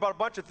at each other about a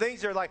bunch of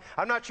things. They're like,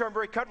 I'm not sure I'm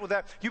very comfortable with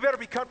that. You better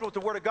be comfortable with the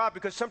Word of God,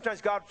 because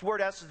sometimes God's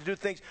Word asks us to do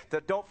things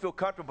that don't feel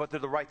comfortable, but they're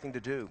the right thing to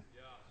do.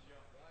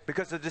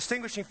 Because the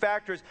distinguishing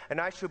factor is,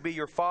 and I shall be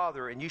your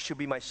father, and you shall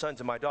be my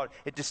sons and my daughters.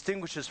 It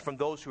distinguishes from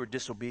those who are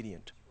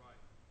disobedient.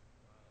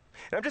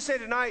 And I'm just saying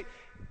tonight,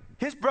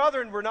 his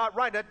brethren were not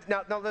right.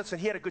 Now listen,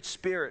 he had a good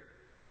spirit.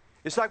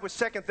 It's like what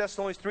 2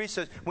 Thessalonians 3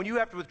 says. When you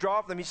have to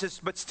withdraw from them, he says,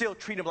 but still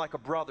treat him like a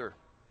brother.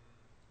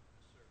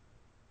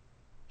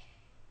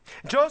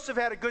 Joseph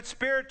had a good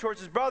spirit towards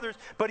his brothers,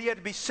 but he had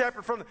to be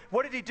separate from them.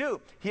 What did he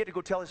do? He had to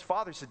go tell his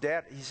father. He said,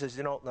 Dad, he says,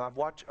 you know, I've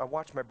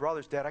watched my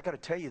brothers. Dad, I got to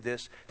tell you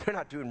this. They're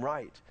not doing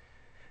right.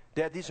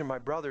 Dad, these are my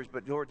brothers,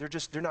 but Lord,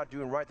 they're not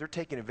doing right. They're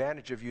taking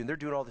advantage of you, and they're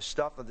doing all this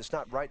stuff that's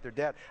not right. They're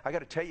Dad, I got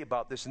to tell you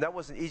about this. And that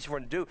wasn't easy for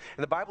him to do.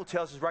 And the Bible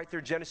tells us right there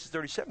in Genesis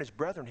 37, his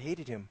brethren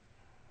hated him.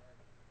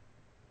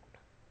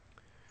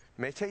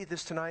 May I tell you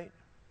this tonight?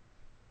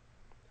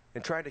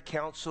 In trying to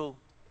counsel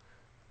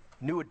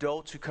new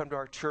adults who come to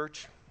our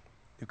church,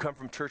 who come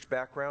from church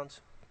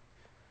backgrounds,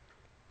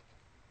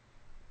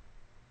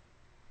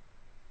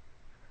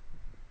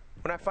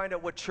 when I find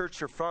out what church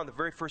they're from, the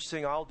very first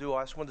thing I'll do,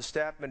 I'll ask one of the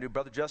staff members,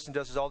 Brother Justin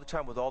does this all the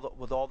time with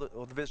all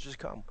the visitors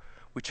come.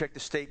 We check the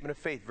statement of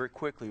faith very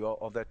quickly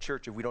of that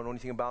church if we don't know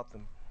anything about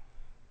them.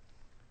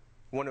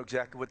 We want to know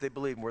exactly what they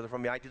believe and where they're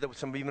from. I do that with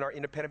some of even our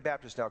independent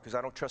Baptists now, because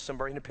I don't trust some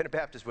of our independent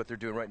Baptists what they're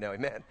doing right now.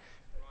 Amen.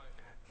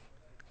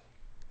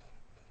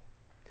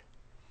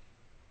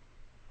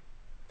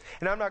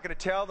 And I'm not going to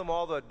tell them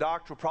all the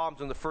doctrinal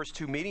problems in the first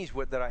two meetings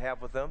that I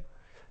have with them,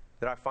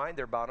 that I find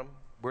there about them,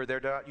 where they're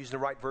not using the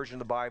right version of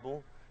the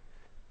Bible,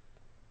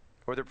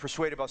 or they're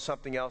persuaded about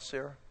something else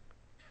there.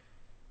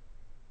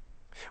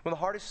 One of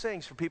the hardest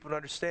things for people to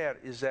understand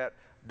is that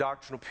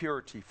doctrinal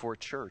purity for a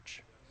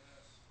church.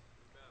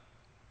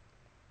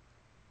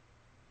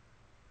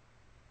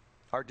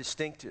 Our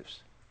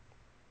distinctives.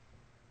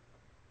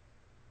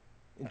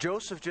 And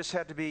Joseph just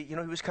had to be, he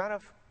was kind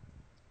of,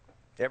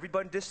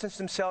 everybody distanced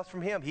themselves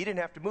from him. He didn't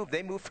have to move.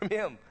 They moved from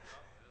him.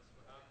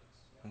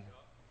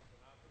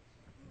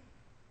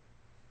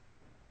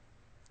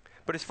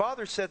 But his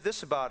father said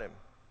this about him.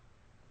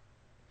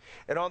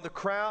 And on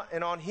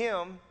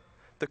him,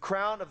 the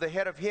crown of the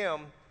head of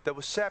him that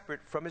was separate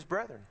from his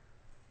brethren.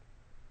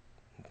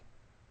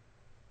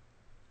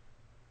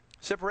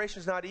 Separation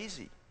is not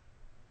easy.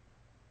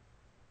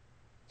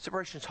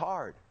 Separation is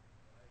hard.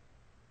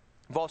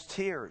 Involves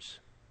tears.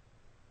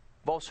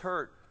 Involves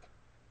hurt.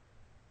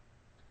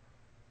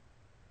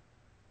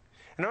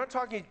 And I'm not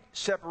talking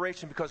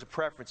separation because of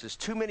preferences.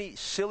 Too many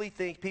silly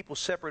things, people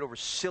separate over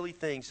silly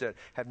things that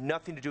have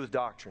nothing to do with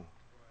doctrine.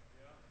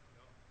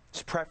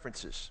 It's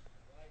preferences.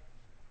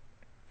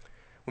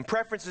 When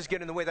preferences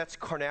get in the way, that's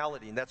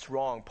carnality, and that's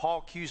wrong.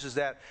 Paul accuses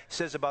that,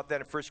 says about that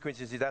in 1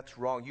 Corinthians, that's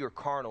wrong. You are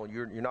carnal, and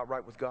you're not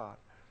right with God.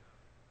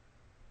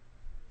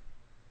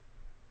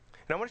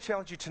 And I want to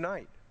challenge you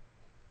tonight.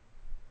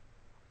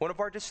 One of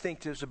our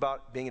distinctives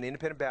about being an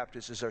independent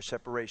Baptist is our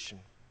separation.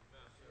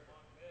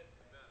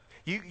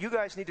 You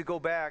guys need to go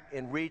back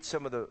and read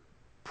some of the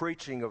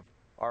preaching of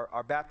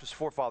our Baptist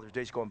forefathers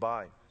days going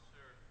by.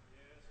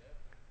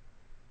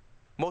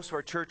 Most of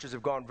our churches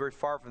have gone very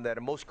far from that.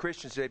 And most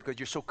Christians today, because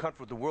you're so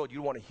comfortable with the world, you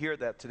don't want to hear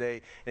that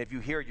today. And if you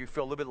hear it, you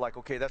feel a little bit like,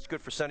 okay, that's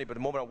good for Sunday, but the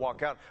moment I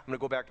walk out, I'm going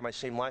to go back to my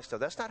same lifestyle.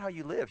 That's not how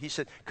you live. He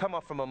said, come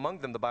up from among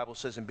them, the Bible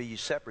says, and be ye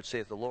separate,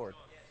 saith the Lord.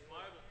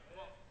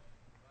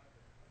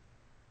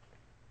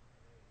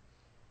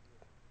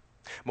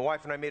 My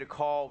wife and I made a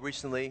call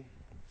recently.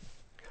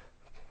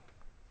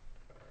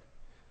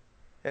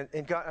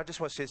 And God, I just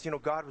want to say this, you know,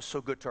 God was so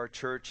good to our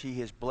church. He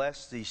has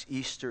blessed this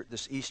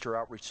Easter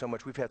outreach so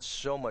much. We've had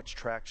so much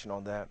traction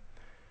on that.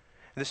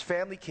 And this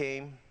family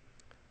came.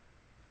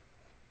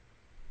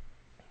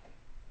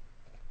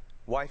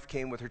 Wife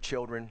came with her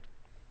children.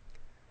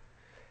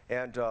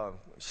 And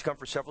she's come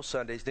for several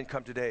Sundays, didn't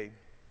come today.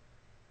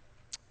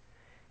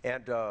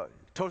 And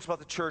told us about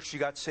the church she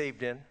got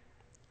saved in.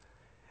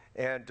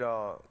 And,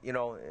 you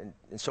know,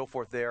 and so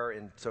forth there.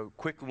 And so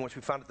quickly, once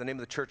we found out the name of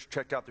the church,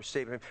 checked out their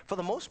statement. For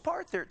the most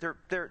part,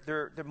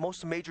 they're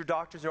most major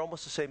doctrines. They're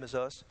almost the same as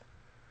us.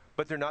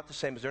 But they're not the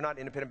same as, they're not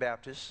independent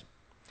Baptists.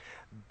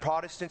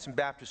 Protestants and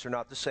Baptists are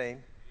not the same.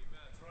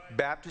 Right.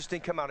 Baptists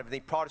didn't come out of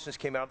anything. Protestants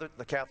came out of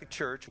the Catholic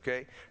Church,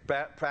 okay?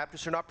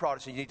 Baptists are not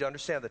Protestants. You need to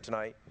understand that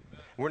tonight.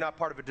 Amen. We're not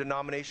part of a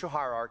denominational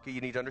hierarchy.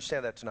 You need to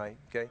understand that tonight,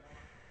 okay?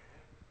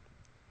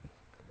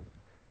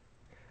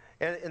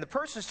 And the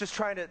person's just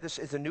trying to, this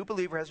is a new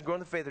believer, hasn't grown in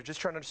the faith, they're just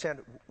trying to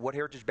understand what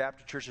Heritage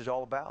Baptist Church is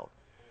all about.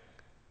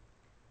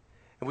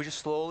 And we just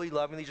slowly,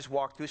 lovingly just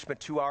walked through, spent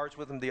 2 hours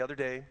with them the other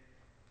day.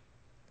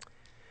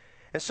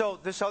 And so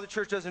this other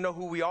church doesn't know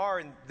who we are,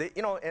 and they,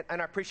 you know,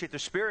 and I appreciate their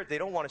spirit. They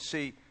don't want to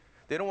see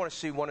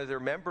one of their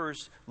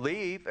members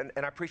leave, and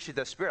I appreciate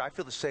that spirit. I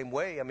feel the same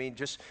way. I mean,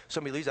 just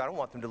somebody leaves, I don't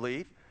want them to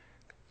leave.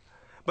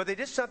 But they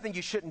did something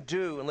you shouldn't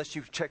do unless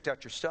you've checked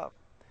out your stuff.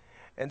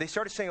 And they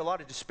started saying a lot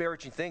of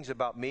disparaging things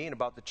about me and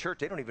about the church.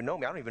 They don't even know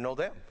me. I don't even know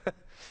them.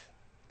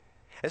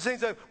 And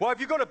things like, well,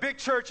 if you go to a big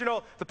church, you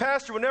know, the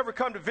pastor will never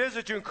come to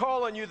visit you and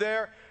call on you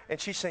there.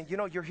 And she's saying, you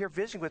know, you're here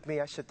visiting with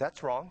me. I said,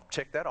 that's wrong.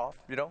 Check that off,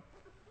 you know.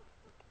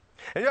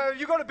 And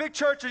you go to a big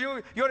church,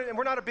 and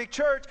we're not a big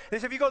church. They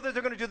said, if you go there,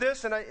 they're going to do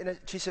this. And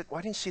she said, well,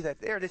 I didn't see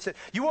that there. They said,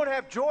 you won't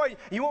have joy.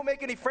 You won't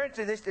make any friends.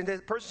 And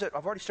the person said,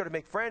 I've already started to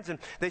make friends. And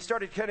they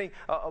started attending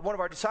one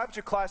of our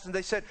discipleship classes. And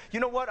they said, you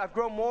know what? I've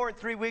grown more in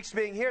 3 weeks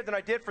being here than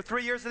I did for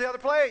 3 years at the other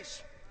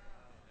place.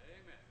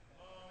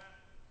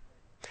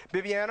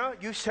 Amen.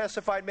 Bibiana, you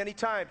testified many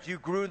times. You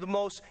grew the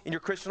most in your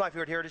Christian life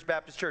here at Heritage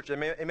Baptist Church.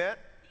 Amen? Amen?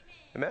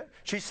 Amen.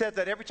 She said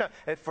that every time.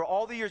 And for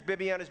all the years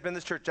Bibiana has been in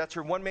this church, that's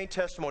her one main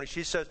testimony.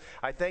 She says,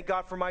 I thank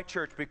God for my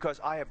church because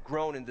I have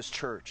grown in this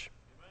church.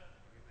 Amen.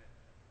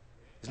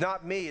 It's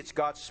not me, it's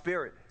God's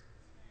Spirit.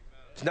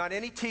 Amen. It's not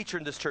any teacher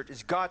in this church.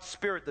 It's God's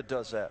Spirit that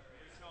does that.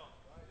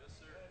 Yes,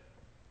 sir.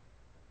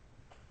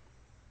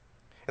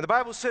 And the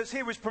Bible says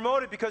he was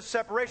promoted because of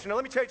separation. Now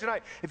let me tell you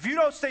tonight, if you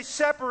don't stay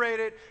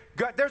separated,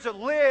 God, there's a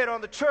lid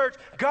on the church.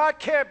 God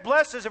can't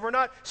bless us if we're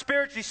not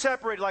spiritually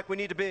separated like we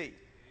need to be.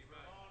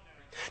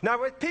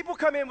 Now, when people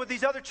come in with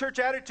these other church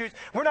attitudes,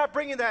 we're not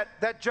bringing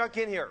that junk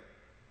in here.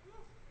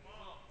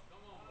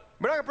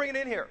 We're not going to bring it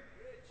in here.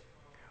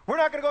 We're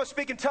not going to go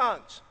speak in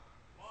tongues.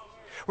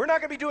 We're not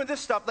going to be doing this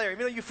stuff later,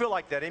 even though you feel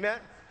like that. Amen?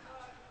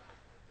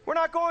 We're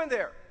not going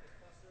there.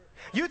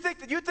 You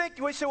think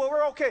we say, well,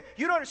 we're okay.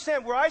 You don't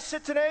understand where I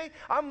sit today.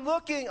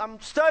 I'm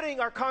studying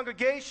our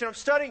congregation. I'm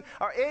studying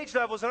our age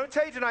levels. And I'm going to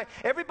tell you tonight,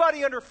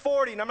 everybody under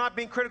 40, and I'm not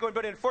being critical of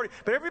anybody under 40,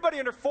 but everybody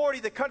under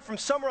 40 that comes from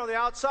somewhere on the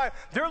outside,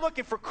 they're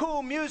looking for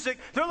cool music.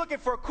 They're looking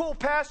for a cool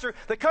pastor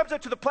that comes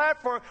up to the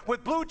platform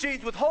with blue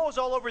jeans, with holes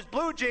all over his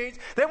blue jeans.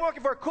 They're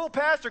looking for a cool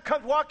pastor,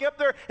 comes walking up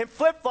there in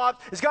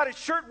flip-flops, has got his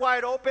shirt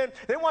wide open.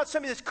 They want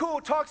somebody that's cool,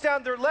 talks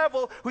down their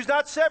level, who's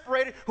not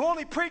separated, who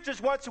only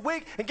preaches once a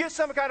week and gives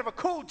some kind of a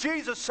cool Jesus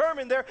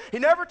sermon there. He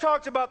never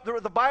talks about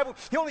the Bible.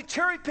 He only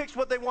cherry picks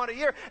what they want to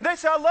hear. And they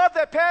say, I love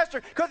that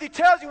pastor because he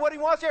tells you what he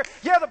wants to hear.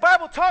 Yeah, the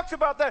Bible talks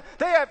about that.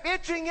 They have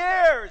itching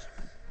ears.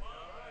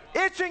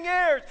 Itching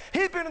ears.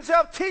 He's been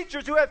himself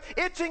teachers who have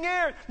itching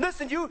ears.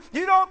 Listen, you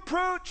don't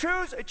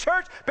choose a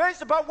church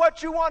based upon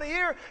what you want to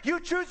hear. You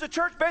choose a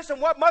church based on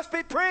what must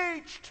be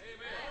preached.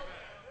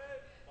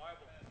 Amen.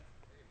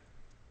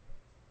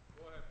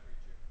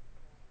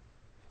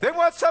 They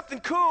want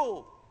something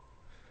cool.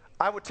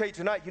 I would tell you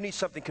tonight, you need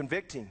something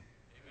convicting.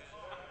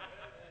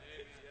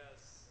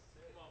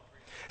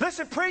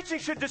 Listen, preaching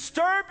should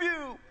disturb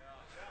you.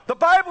 The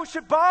Bible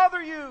should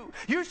bother you.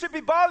 You should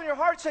be bothering your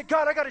heart. Say,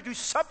 God, I got to do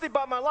something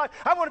about my life.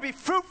 I want to be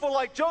fruitful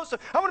like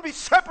Joseph. I want to be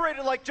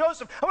separated like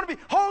Joseph. I want to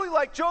be holy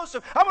like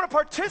Joseph. I want to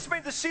participate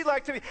in the seed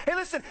activity. Hey,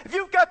 listen, if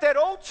you've got that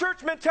old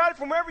church mentality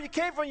from wherever you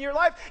came from in your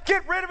life,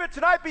 get rid of it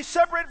tonight. Be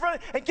separated from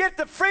it and get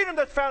the freedom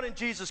that's found in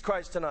Jesus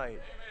Christ tonight. Amen.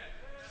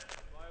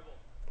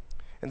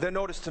 And then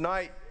notice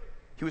tonight,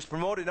 he was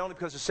promoted not only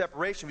because of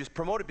separation, he was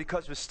promoted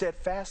because of his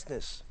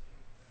steadfastness.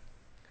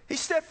 He's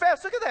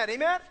steadfast. Look at that,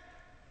 amen?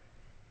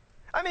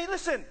 I mean,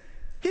 listen,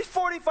 he's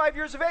 45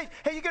 years of age.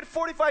 Hey, you get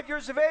 45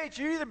 years of age,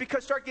 you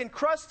either start getting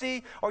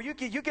crusty or you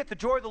get the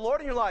joy of the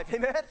Lord in your life,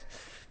 amen?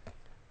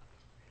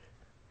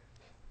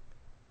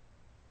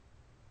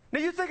 Now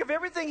you think of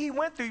everything he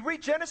went through. You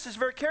read Genesis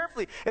very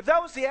carefully. If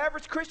that was the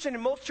average Christian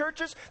in most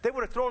churches, they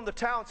would have thrown in the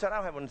towel and said, I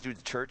don't have nothing to do with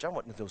the church. I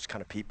want none of those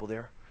kind of people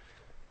there.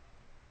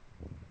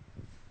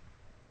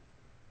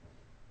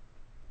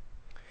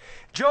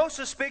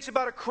 Joseph speaks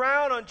about a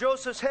crown on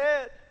Joseph's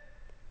head.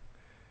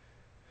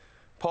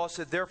 Paul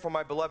said, therefore,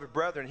 my beloved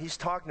brethren, he's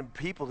talking to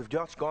people who've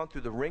just gone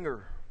through the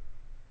ringer.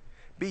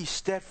 Be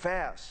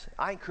steadfast.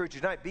 I encourage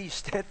you tonight, be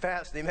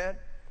steadfast, amen?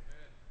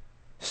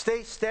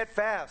 Stay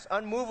steadfast,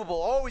 unmovable,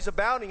 always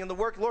abounding in the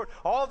work of the Lord.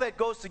 All that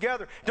goes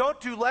together. Don't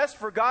do less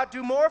for God,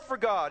 do more for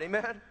God.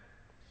 Amen?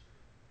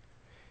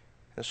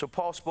 And so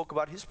Paul spoke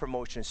about his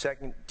promotion in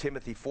 2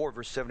 Timothy 4,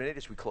 verse 7 and 8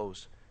 as we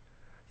close.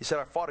 He said,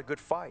 I fought a good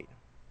fight.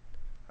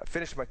 I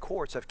finished my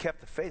course. I've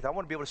kept the faith. I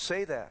want to be able to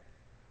say that.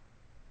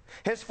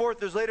 Henceforth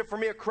there's laid up for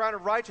me a crown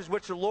of righteousness,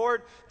 which the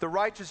Lord, the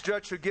righteous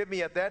judge, shall give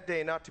me at that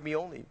day, and not to me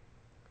only,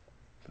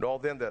 but all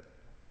them that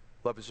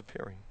love his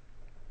appearing.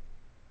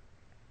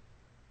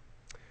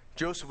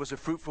 Joseph was a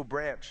fruitful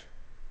branch,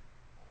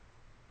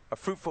 a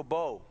fruitful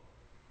bow,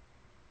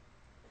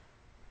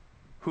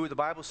 who the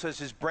Bible says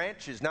his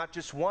branches, not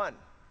just one.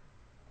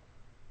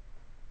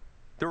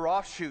 There were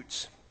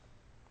offshoots.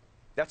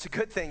 That's a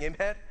good thing,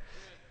 amen?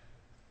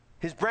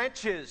 His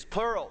branches,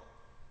 plural,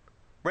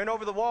 ran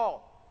over the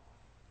wall.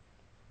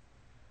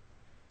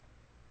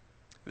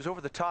 He was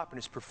over the top in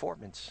his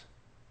performance.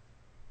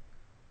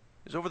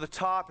 He was over the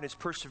top in his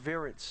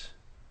perseverance.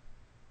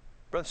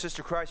 Brother and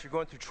sister Christ, you're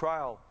going through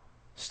trial.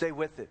 Stay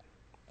with it.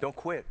 Don't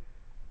quit.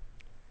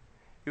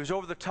 He was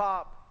over the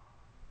top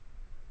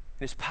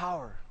in his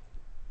power.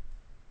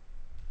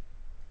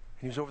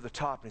 And he was over the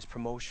top in his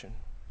promotion.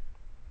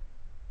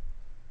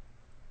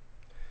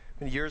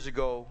 Many years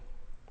ago,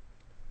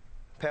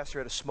 a pastor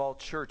had a small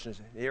church in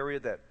an area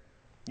that,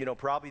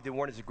 probably they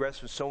weren't as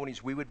aggressive as so many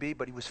as we would be,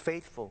 but he was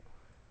faithful.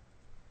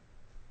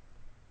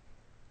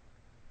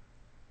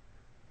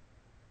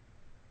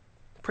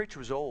 The preacher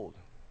was old.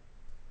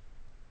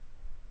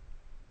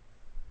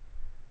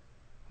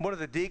 One of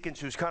the deacons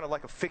who was kind of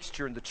like a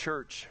fixture in the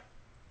church,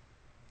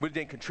 really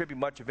didn't contribute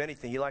much of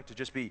anything. He liked to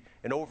just be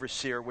an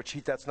overseer, which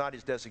that's not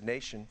his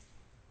designation.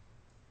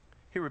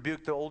 He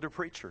rebuked the older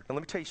preacher. And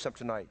let me tell you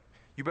something tonight.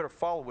 You better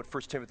follow what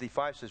 1 Timothy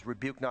 5 says,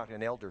 rebuke not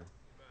an elder.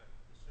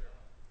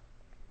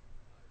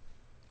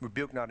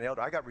 Rebuke not an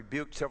elder. I got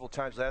rebuked several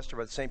times last year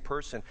by the same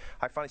person.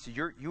 I finally said,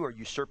 you are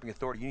usurping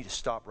authority. You need to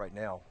stop right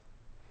now.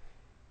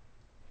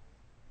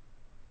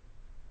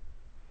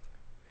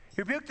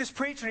 He rebuked this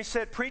preacher and he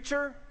said,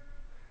 preacher,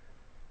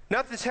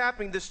 nothing's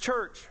happening in this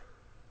church.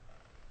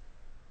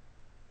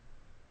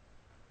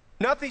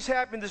 Nothing's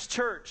happening in this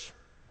church.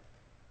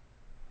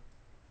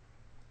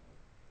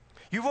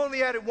 You've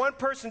only added one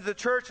person to the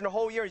church in a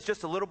whole year. He's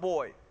just a little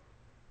boy.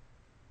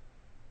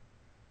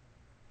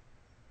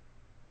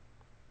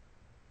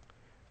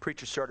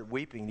 Preacher started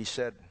weeping. He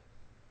said,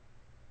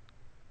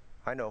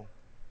 I know.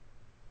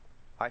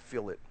 I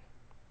feel it.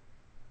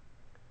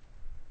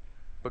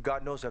 But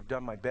God knows I've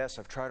done my best.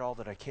 I've tried all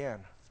that I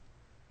can.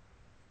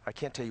 I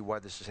can't tell you why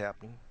this is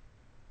happening.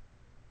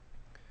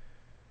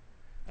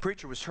 The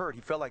preacher was hurt.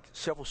 He felt like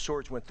several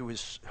swords went through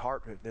his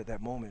heart at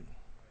that moment.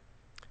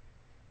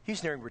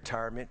 He's nearing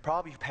retirement,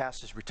 probably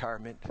past his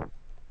retirement.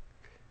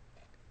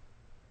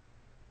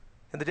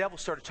 And the devil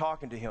started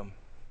talking to him.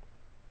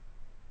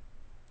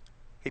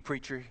 Hey,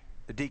 preacher,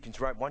 the deacon's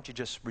right. Why don't you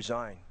just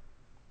resign?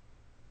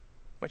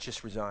 Why don't you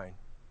just resign?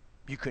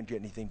 You couldn't get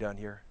anything done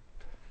here.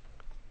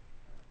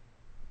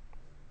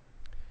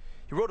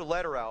 He wrote a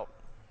letter out.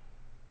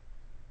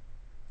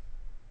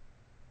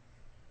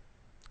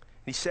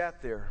 He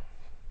sat there.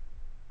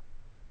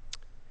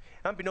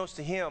 Unbeknownst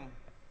to him,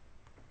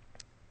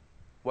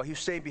 while he was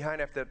staying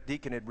behind after that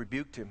deacon had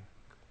rebuked him,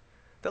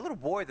 that little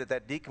boy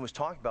that deacon was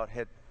talking about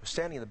was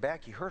standing in the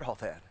back. He heard all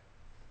that.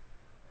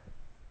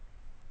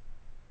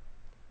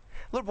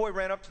 Little boy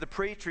ran up to the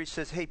preacher. He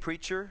says, hey,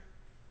 preacher.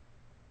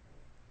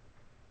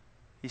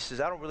 He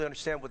says, I don't really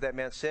understand what that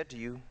man said to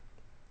you.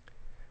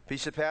 But he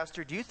said,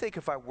 Pastor, do you think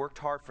if I worked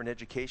hard for an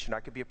education, I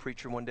could be a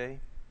preacher one day?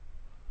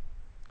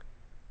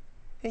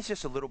 And he's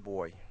just a little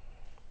boy.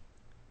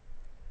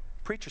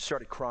 Preacher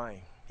started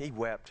crying. He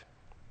wept.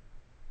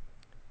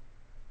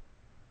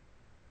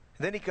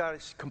 And then he got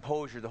his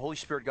composure. The Holy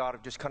Spirit God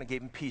just kind of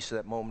gave him peace at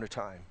that moment of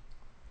time.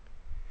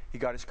 He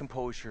got his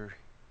composure.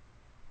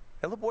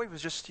 And the little boy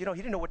was just, he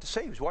didn't know what to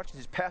say. He was watching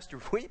his pastor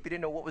weep. He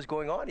didn't know what was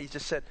going on. He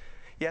just said,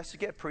 yes,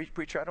 again,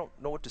 preacher, I don't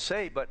know what to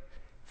say, but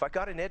if I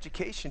got an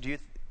education, do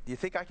you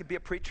think I could be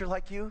a preacher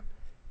like you?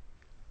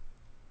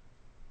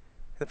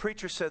 The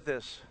preacher said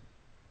this,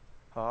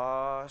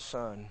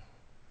 son,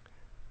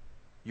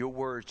 your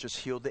words just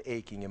healed the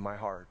aching in my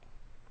heart.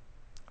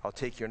 I'll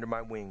take you under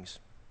my wings.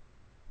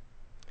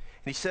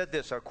 And he said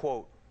this, I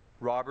quote,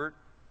 Robert,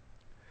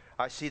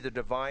 I see the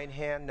divine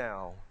hand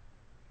now.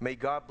 May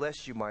God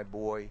bless you, my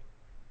boy.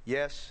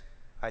 Yes,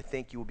 I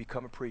think you will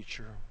become a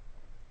preacher.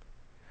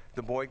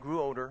 The boy grew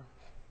older,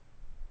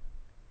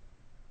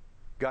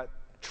 got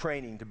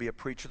training to be a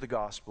preacher of the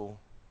gospel.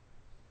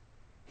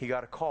 He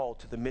got a call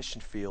to the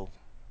mission field.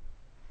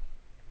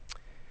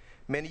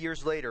 Many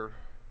years later,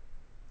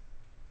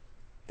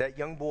 That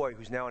young boy,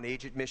 who's now an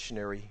aged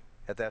missionary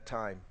at that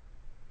time,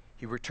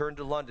 he returned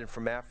to London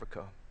from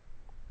Africa.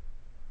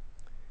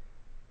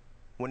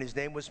 When his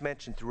name was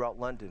mentioned throughout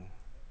London,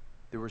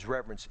 there was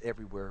reverence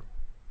everywhere.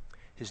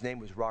 His name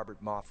was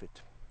Robert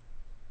Moffat.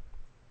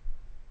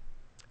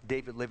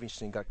 David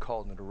Livingstone got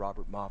called into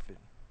Robert Moffat.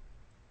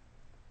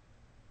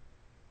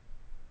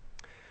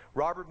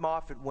 Robert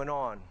Moffat went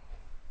on.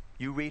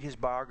 You read his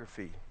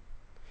biography.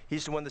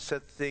 He's the one that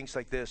said things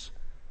like this: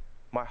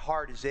 my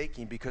heart is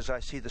aching because I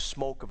see the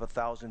smoke of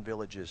 1,000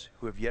 villages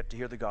who have yet to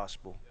hear the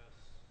gospel.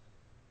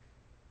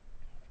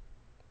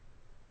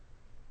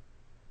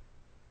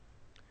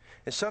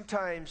 And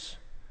sometimes,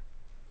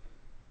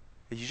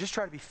 if you just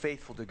try to be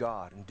faithful to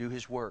God and do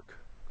His work,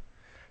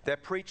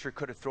 that preacher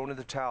could have thrown in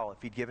the towel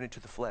if he'd given it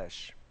to the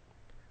flesh.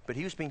 But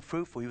he was being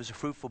fruitful. He was a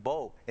fruitful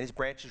bow, and his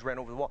branches ran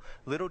over the wall.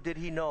 Little did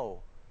he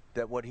know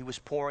that what he was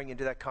pouring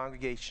into that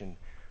congregation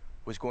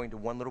was going to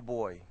one little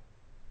boy.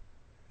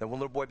 That one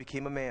little boy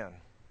became a man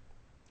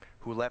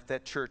who left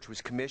that church,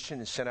 was commissioned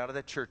and sent out of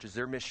that church as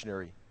their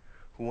missionary,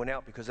 who went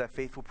out because of that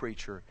faithful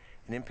preacher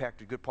and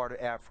impacted a good part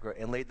of Africa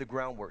and laid the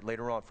groundwork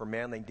later on for a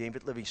man named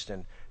David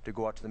Livingstone to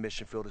go out to the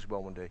mission field as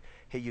well one day.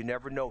 Hey, you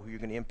never know who you're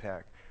going to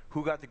impact.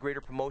 Who got the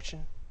greater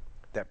promotion?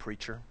 That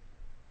preacher.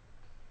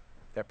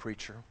 That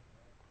preacher.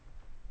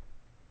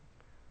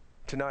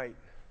 Tonight,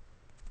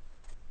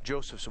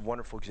 Joseph's a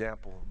wonderful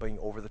example of being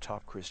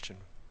over-the-top Christian.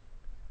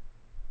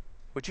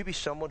 Would you be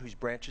someone whose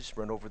branches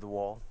run over the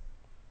wall?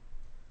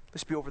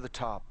 Let's be over the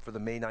top for the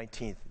May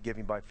 19th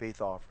Giving by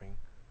Faith offering.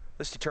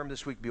 Let's determine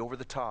this week to be over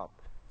the top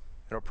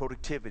in our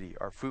productivity,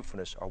 our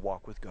fruitfulness, our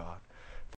walk with God.